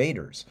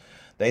invaders.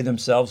 They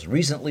themselves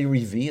recently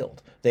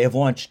revealed they have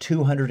launched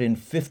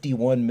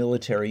 251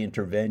 military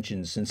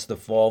interventions since the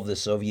fall of the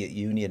Soviet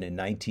Union in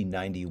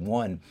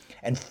 1991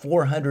 and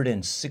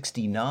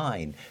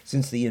 469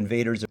 since the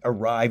invaders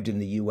arrived in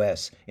the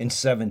U.S. in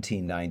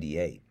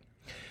 1798.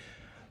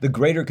 The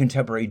greater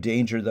contemporary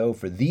danger, though,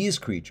 for these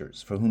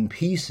creatures, for whom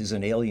peace is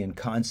an alien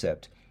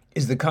concept,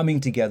 is the coming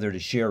together to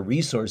share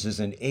resources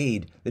and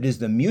aid that is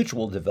the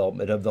mutual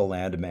development of the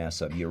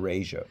landmass of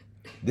Eurasia.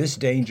 This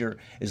danger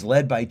is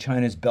led by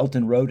China's Belt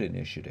and Road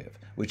Initiative,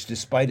 which,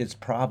 despite its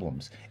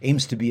problems,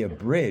 aims to be a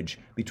bridge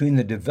between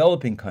the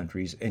developing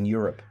countries and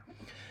Europe,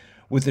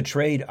 with the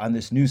trade on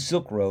this new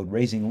Silk Road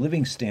raising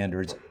living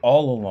standards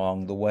all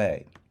along the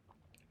way.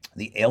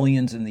 The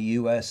aliens in the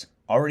U.S.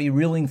 already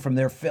reeling from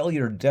their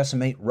failure to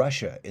decimate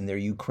Russia in their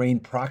Ukraine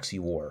proxy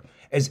war,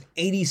 as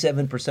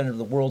 87% of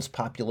the world's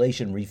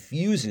population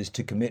refuses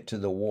to commit to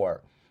the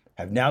war,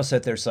 have now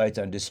set their sights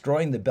on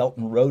destroying the Belt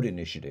and Road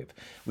Initiative,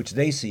 which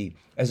they see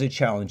as a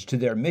challenge to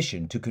their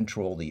mission to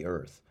control the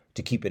Earth,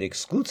 to keep it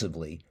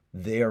exclusively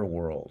their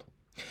world.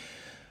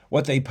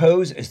 What they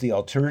pose as the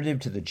alternative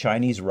to the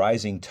Chinese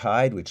rising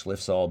tide, which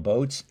lifts all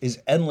boats,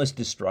 is endless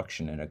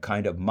destruction and a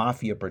kind of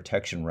mafia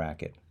protection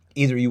racket.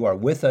 Either you are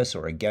with us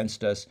or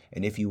against us,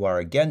 and if you are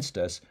against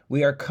us,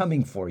 we are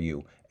coming for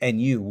you,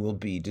 and you will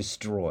be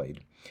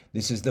destroyed.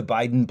 This is the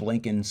Biden,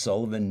 Blinken,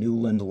 Sullivan,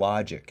 Newland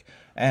logic.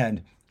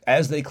 And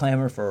as they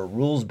clamor for a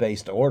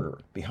rules-based order,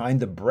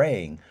 behind the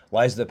braying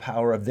lies the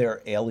power of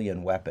their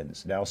alien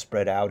weapons, now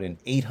spread out in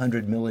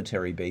 800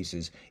 military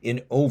bases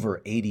in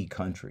over 80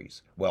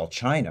 countries, while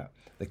China,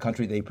 the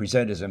country they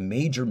present as a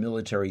major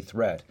military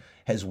threat,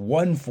 has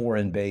one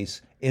foreign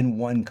base in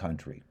one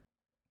country.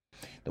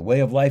 The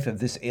way of life of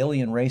this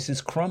alien race is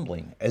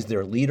crumbling as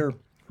their leader,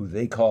 who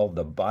they call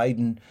the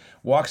Biden,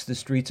 walks the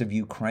streets of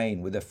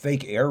Ukraine with a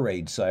fake air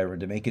raid siren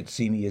to make it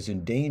seem he is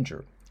in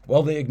danger,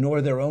 while they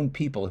ignore their own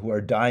people who are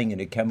dying in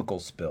a chemical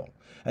spill,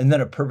 and then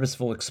a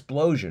purposeful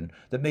explosion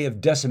that may have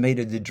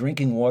decimated the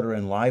drinking water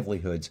and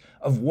livelihoods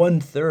of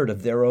 1/3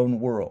 of their own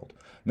world,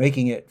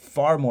 making it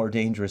far more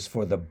dangerous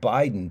for the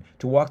Biden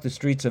to walk the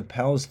streets of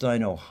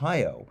Palestine,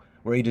 Ohio,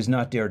 where he does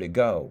not dare to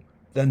go,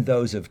 than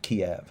those of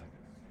Kiev.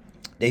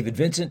 David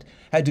Vincent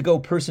had to go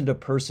person to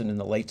person in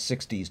the late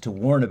 60s to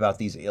warn about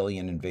these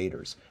alien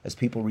invaders, as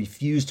people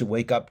refused to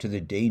wake up to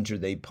the danger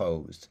they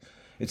posed.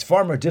 It's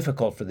far more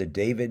difficult for the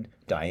David,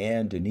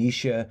 Diane,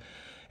 Denisha,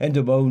 and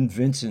Damone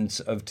Vincents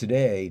of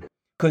today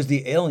because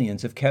the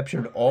aliens have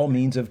captured all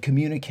means of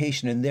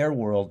communication in their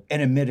world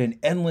and emit an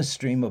endless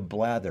stream of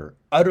blather,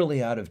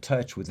 utterly out of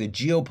touch with the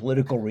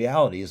geopolitical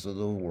realities of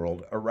the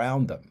world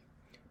around them.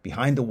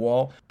 Behind the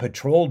wall,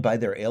 patrolled by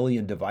their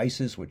alien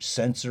devices which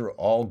censor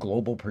all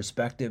global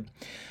perspective,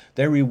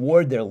 they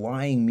reward their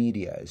lying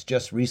media, as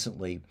just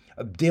recently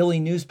a daily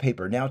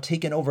newspaper now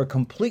taken over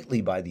completely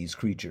by these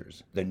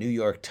creatures, the New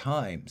York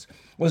Times,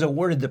 was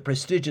awarded the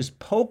prestigious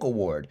Polk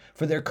Award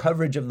for their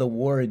coverage of the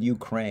war in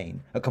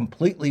Ukraine, a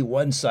completely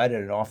one-sided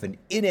and often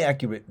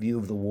inaccurate view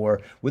of the war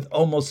with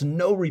almost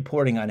no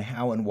reporting on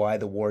how and why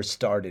the war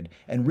started,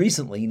 and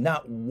recently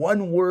not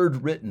one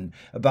word written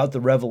about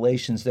the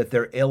revelations that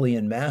their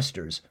alien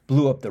masters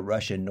blew up the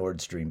Russian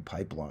Nord Stream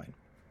pipeline.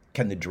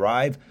 Can the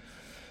drive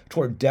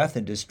toward death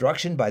and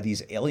destruction by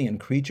these alien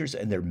creatures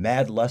and their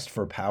mad lust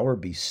for power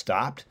be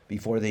stopped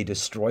before they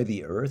destroy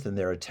the earth in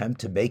their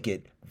attempt to make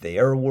it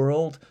their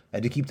world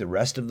and to keep the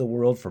rest of the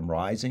world from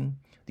rising?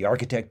 The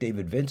architect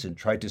David Vincent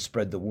tried to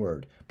spread the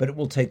word, but it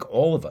will take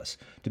all of us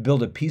to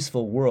build a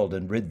peaceful world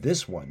and rid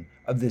this one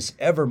of this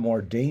ever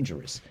more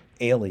dangerous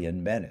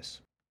alien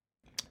menace.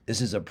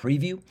 This is a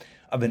preview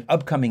of an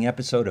upcoming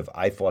episode of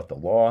I Fought the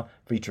Law,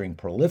 featuring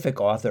prolific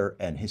author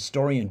and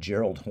historian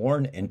Gerald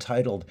Horne,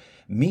 entitled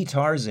Me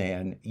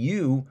Tarzan,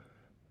 You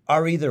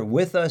Are Either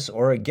With Us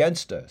or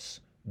Against Us,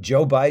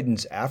 Joe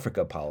Biden's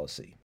Africa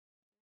Policy.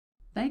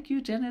 Thank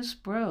you, Dennis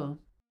Broe.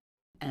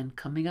 And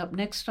coming up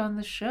next on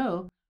the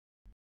show,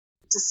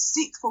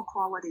 deceitful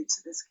quality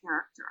to this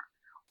character.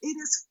 It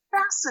is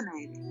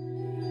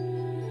fascinating.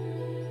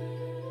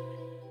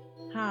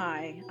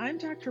 Hi, I'm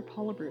Dr.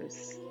 Paula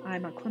Bruce.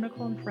 I'm a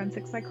clinical and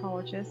forensic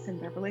psychologist in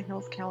Beverly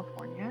Hills,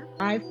 California.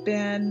 I've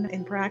been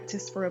in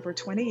practice for over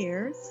 20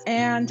 years,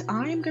 and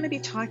I'm going to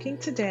be talking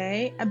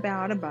today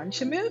about a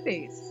bunch of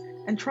movies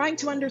and trying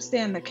to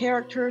understand the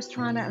characters,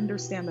 trying to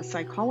understand the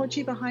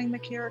psychology behind the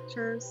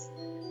characters,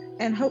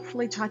 and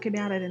hopefully talk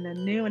about it in a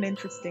new and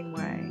interesting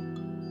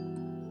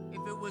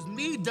way. If it was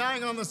me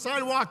dying on the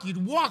sidewalk,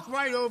 you'd walk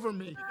right over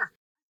me.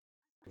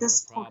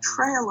 This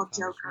portrayal of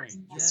Joker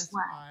in this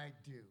way. I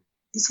do.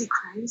 Is he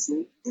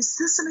crazy? Is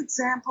this an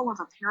example of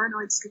a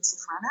paranoid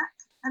schizophrenic?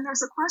 And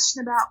there's a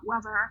question about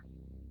whether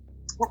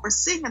what we're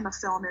seeing in the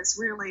film is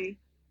really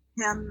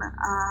him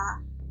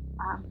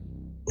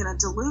in a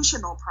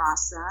delusional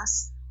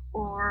process,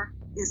 or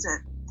is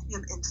it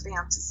him in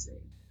fantasy?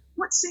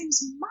 What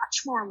seems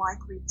much more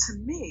likely to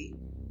me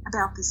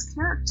about this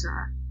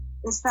character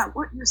is that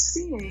what you're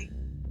seeing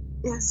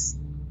is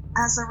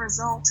as a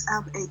result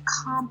of a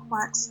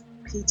complex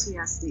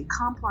PTSD,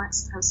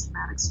 complex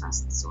post-traumatic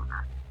stress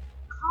disorder.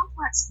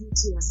 Complex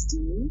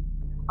PTSD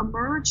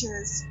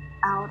emerges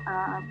out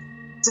of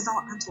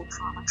developmental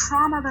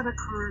trauma that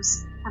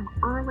occurs from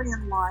early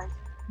in life,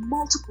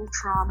 multiple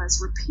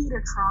traumas,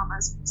 repeated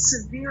traumas,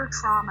 severe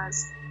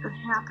traumas that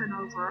happen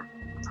over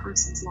a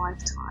person's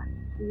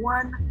lifetime,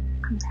 one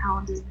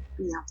compounding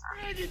the other.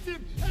 A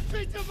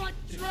piece of a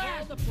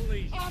trash! Call the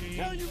police, I'll Gene.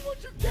 tell you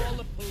what you get! Call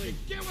the police.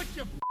 You get what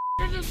you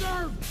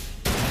deserve!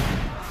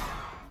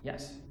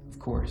 Yes, of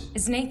course.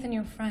 Is Nathan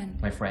your friend?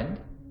 My friend?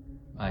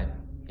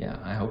 Yeah,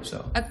 I hope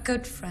so. A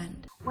good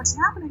friend. What's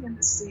happening in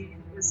the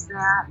scene is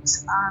that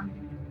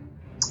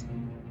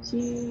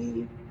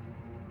he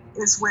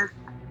is with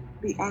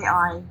the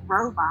AI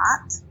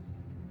robot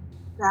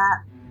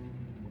that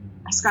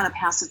has got to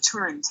pass a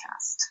Turing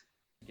test.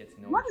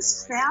 What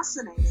is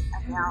fascinating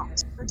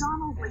about the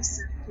Donald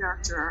Gleason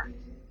character,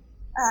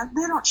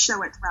 they don't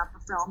show it throughout the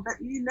film, but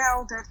you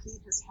know that he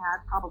has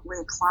had probably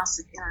a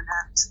classic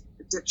internet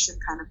addiction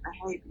kind of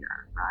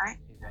behavior, right?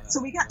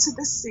 So we get to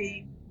this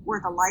scene where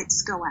the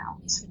lights go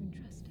out.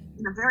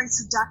 In a very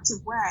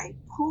seductive way,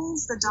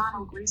 pulls the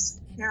Donald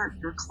Gleason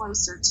character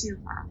closer to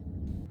her.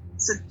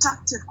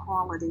 Seductive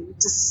quality,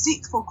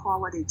 deceitful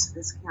quality to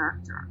this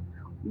character.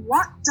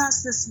 What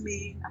does this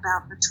mean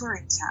about the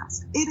Turing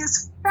test? It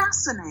is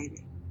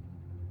fascinating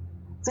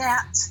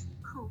that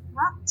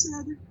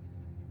corrupted,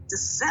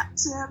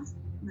 deceptive,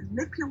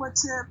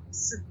 manipulative,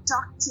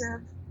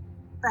 seductive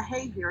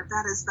behavior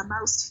that is the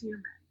most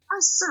human. I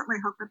certainly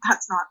hope that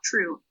that's not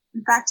true.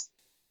 In fact,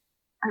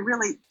 I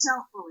really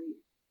don't believe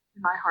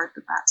in my heart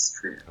that that's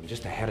true. I'm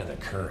just ahead of the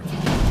curve.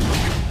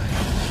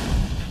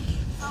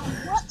 So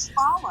what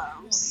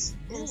follows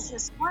is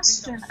this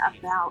question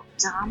about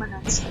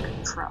dominance and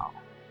control.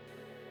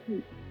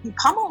 He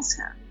pummels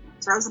him,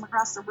 throws him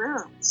across the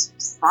room,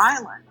 he's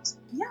violent.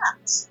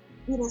 Yet,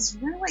 it is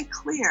really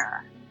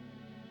clear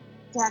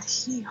that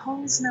he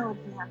holds no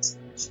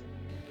advantage.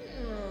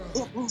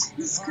 It is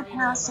his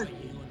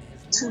capacity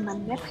to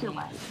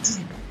manipulate,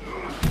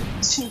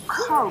 to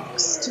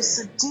coax, to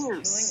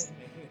seduce,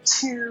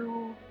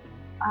 to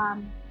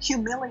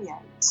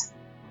humiliate,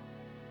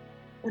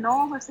 and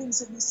all the things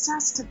that he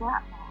says to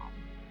Batman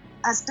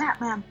as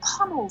Batman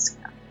pummels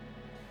him.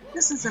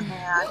 This is a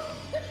man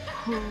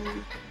who,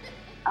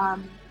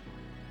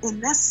 in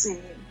this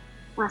scene,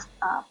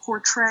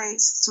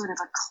 portrays sort of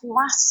a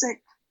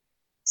classic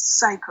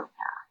psychopath.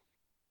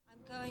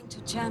 I'm going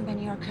to jump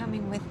and you're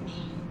coming with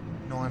me.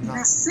 No, I'm In not.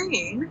 this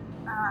scene,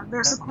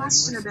 there's a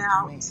question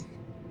about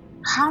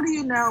how do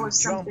you know if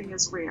something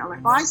is real?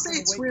 If I say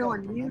it's real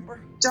and you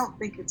don't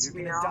think it's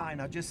real,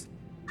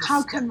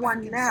 how can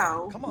one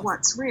know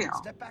what's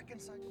real?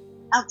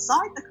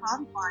 Outside the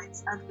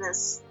confines of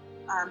this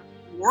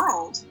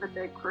world that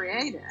they've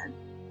created,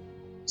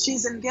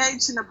 she's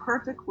engaged in a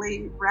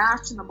perfectly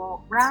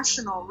rational,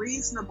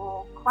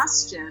 reasonable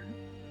question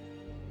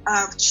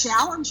of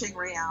challenging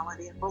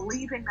reality and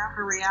believing that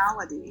her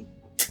reality,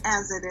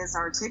 as it is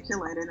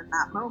articulated in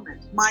that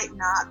moment, might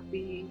not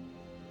be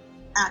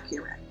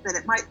accurate, that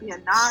it might be a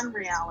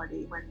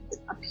non-reality when it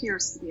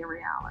appears to be a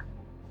reality.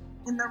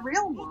 In the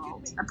real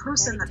world, a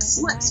person that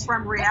slips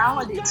from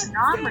reality to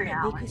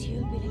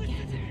non-reality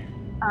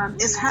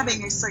is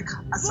having a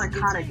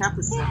psychotic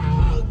episode.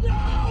 Oh,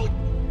 no!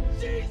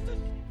 Jesus!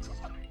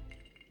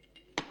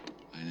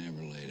 I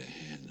never laid a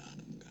hand on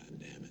him,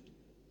 goddammit.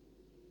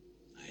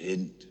 I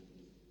didn't.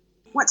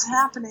 What's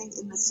happening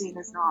in the scene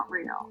is not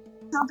real.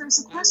 Now there's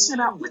a question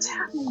about what's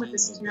happening with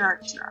this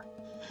character.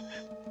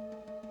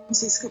 Is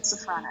he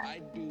schizophrenic?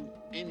 I'd do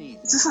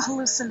anything. Is this a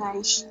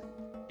hallucination?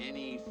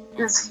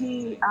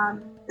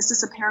 Is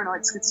this a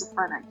paranoid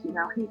schizophrenic? You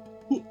know,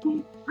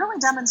 he really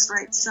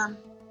demonstrates some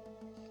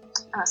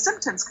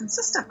symptoms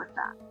consistent with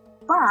that.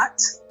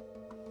 But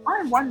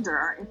I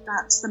wonder if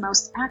that's the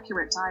most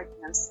accurate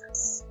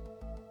diagnosis.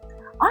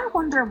 I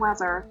wonder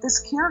whether this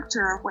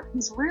character, what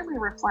he's really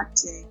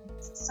reflecting,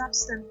 is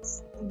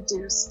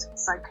substance-induced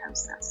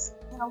psychosis.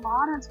 And a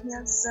lot of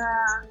his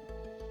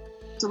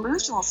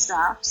delusional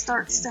stuff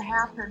starts to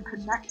happen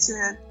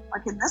connected,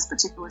 like in this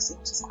particular scene,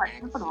 which is quite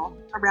pivotal,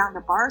 around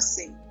a bar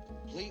scene,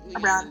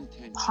 around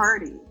a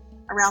party,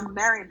 around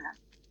merriment.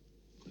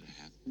 Could have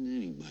happened to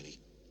anybody.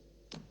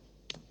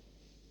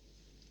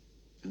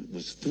 It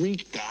was 3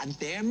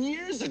 goddamn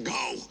years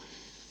ago.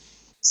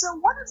 So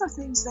one of the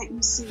things that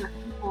you see with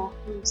people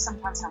who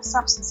sometimes have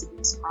substance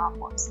abuse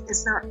problems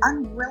is their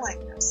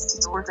unwillingness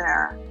to for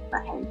their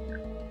behavior.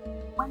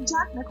 When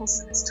Jack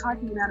Nicholson is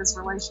talking about his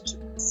relationship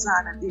with his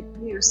son and the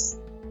abuse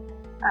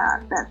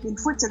that he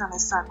inflicted on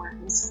his son when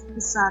his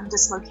son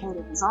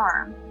dislocated his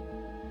arm,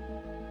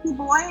 he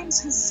blames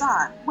his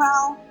son.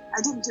 Well,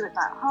 I didn't do it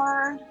that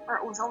hard, or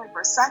it was only for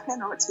a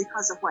second, or it's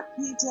because of what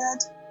he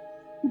did.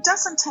 He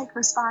doesn't take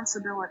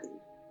responsibility.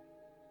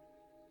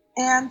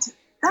 And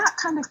that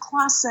kind of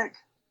classic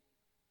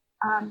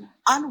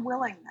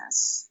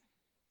unwillingness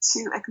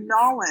to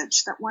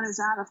acknowledge that one is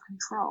out of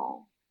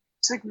control,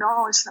 to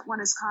acknowledge that one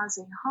is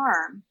causing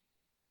harm,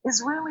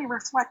 is really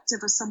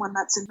reflective of someone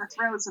that's in the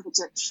throes of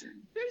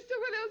addiction. There's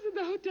someone else in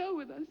the hotel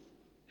with us.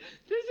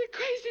 There's a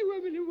crazy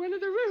woman in one of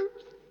the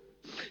rooms.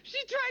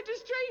 She tried to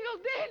strangle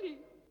Danny.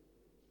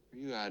 Are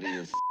you out of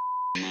your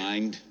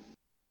mind?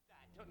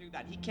 Don't do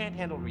that. He can't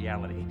handle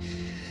reality.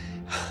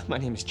 My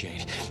name is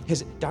Jade.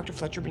 Has Dr.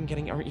 Fletcher been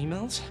getting our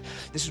emails?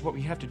 This is what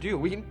we have to do.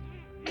 We can...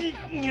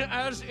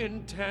 As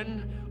in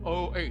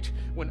 10:08,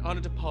 when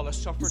Anantapala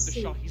suffered the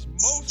shock, he's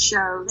most...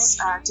 shows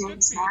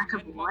James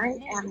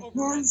McAvoy and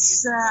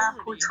his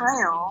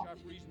portrayal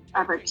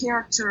of a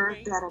character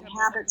that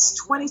inhabits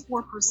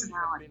 24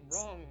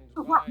 personalities,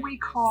 but what we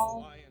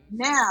call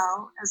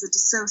now as a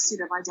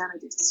dissociative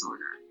identity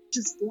disorder, which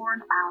is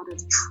born out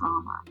of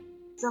trauma.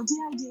 So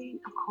DID,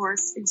 of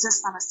course,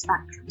 exists on a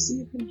spectrum. So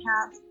you can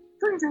have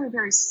very, very,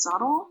 very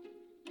subtle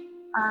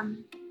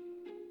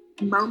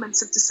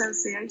moments of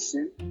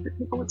dissociation that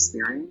people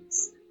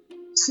experience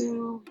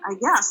to, I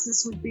guess,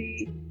 this would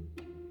be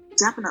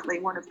definitely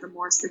one of the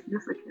more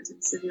significant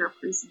and severe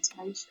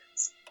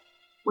presentations,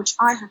 which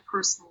I have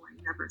personally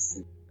never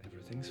seen.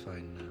 Everything's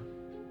fine now.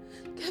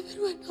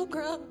 Kevin went on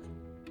ground.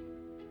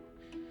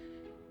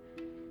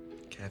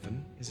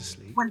 Kevin is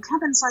asleep. When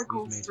Kevin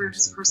cycles through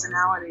his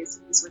personalities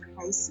and he's with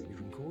Casey,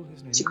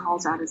 she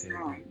calls out his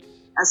name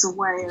as a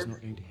way of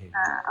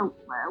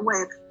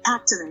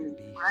activating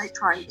him, right?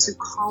 Trying to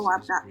call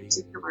up that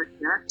particular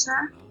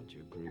character,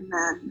 and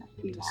then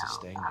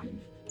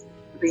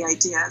the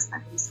idea is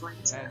that she's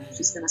going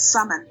to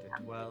summon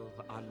him. 12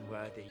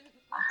 unworthy.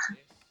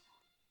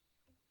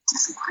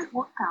 Doesn't quite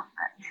work out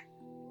that way.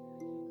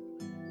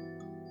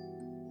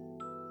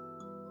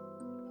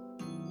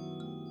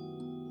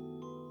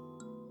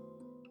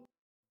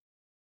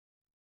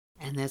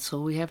 And that's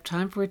all we have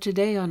time for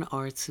today on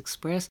Arts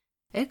Express,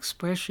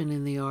 Expression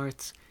in the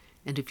Arts.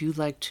 And if you'd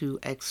like to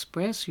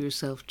express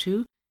yourself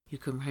too, you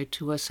can write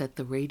to us at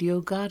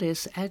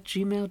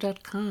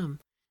theradiogoddess@gmail.com.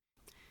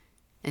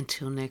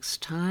 Until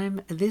next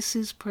time, this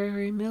is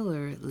Prairie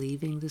Miller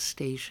leaving the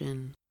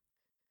station.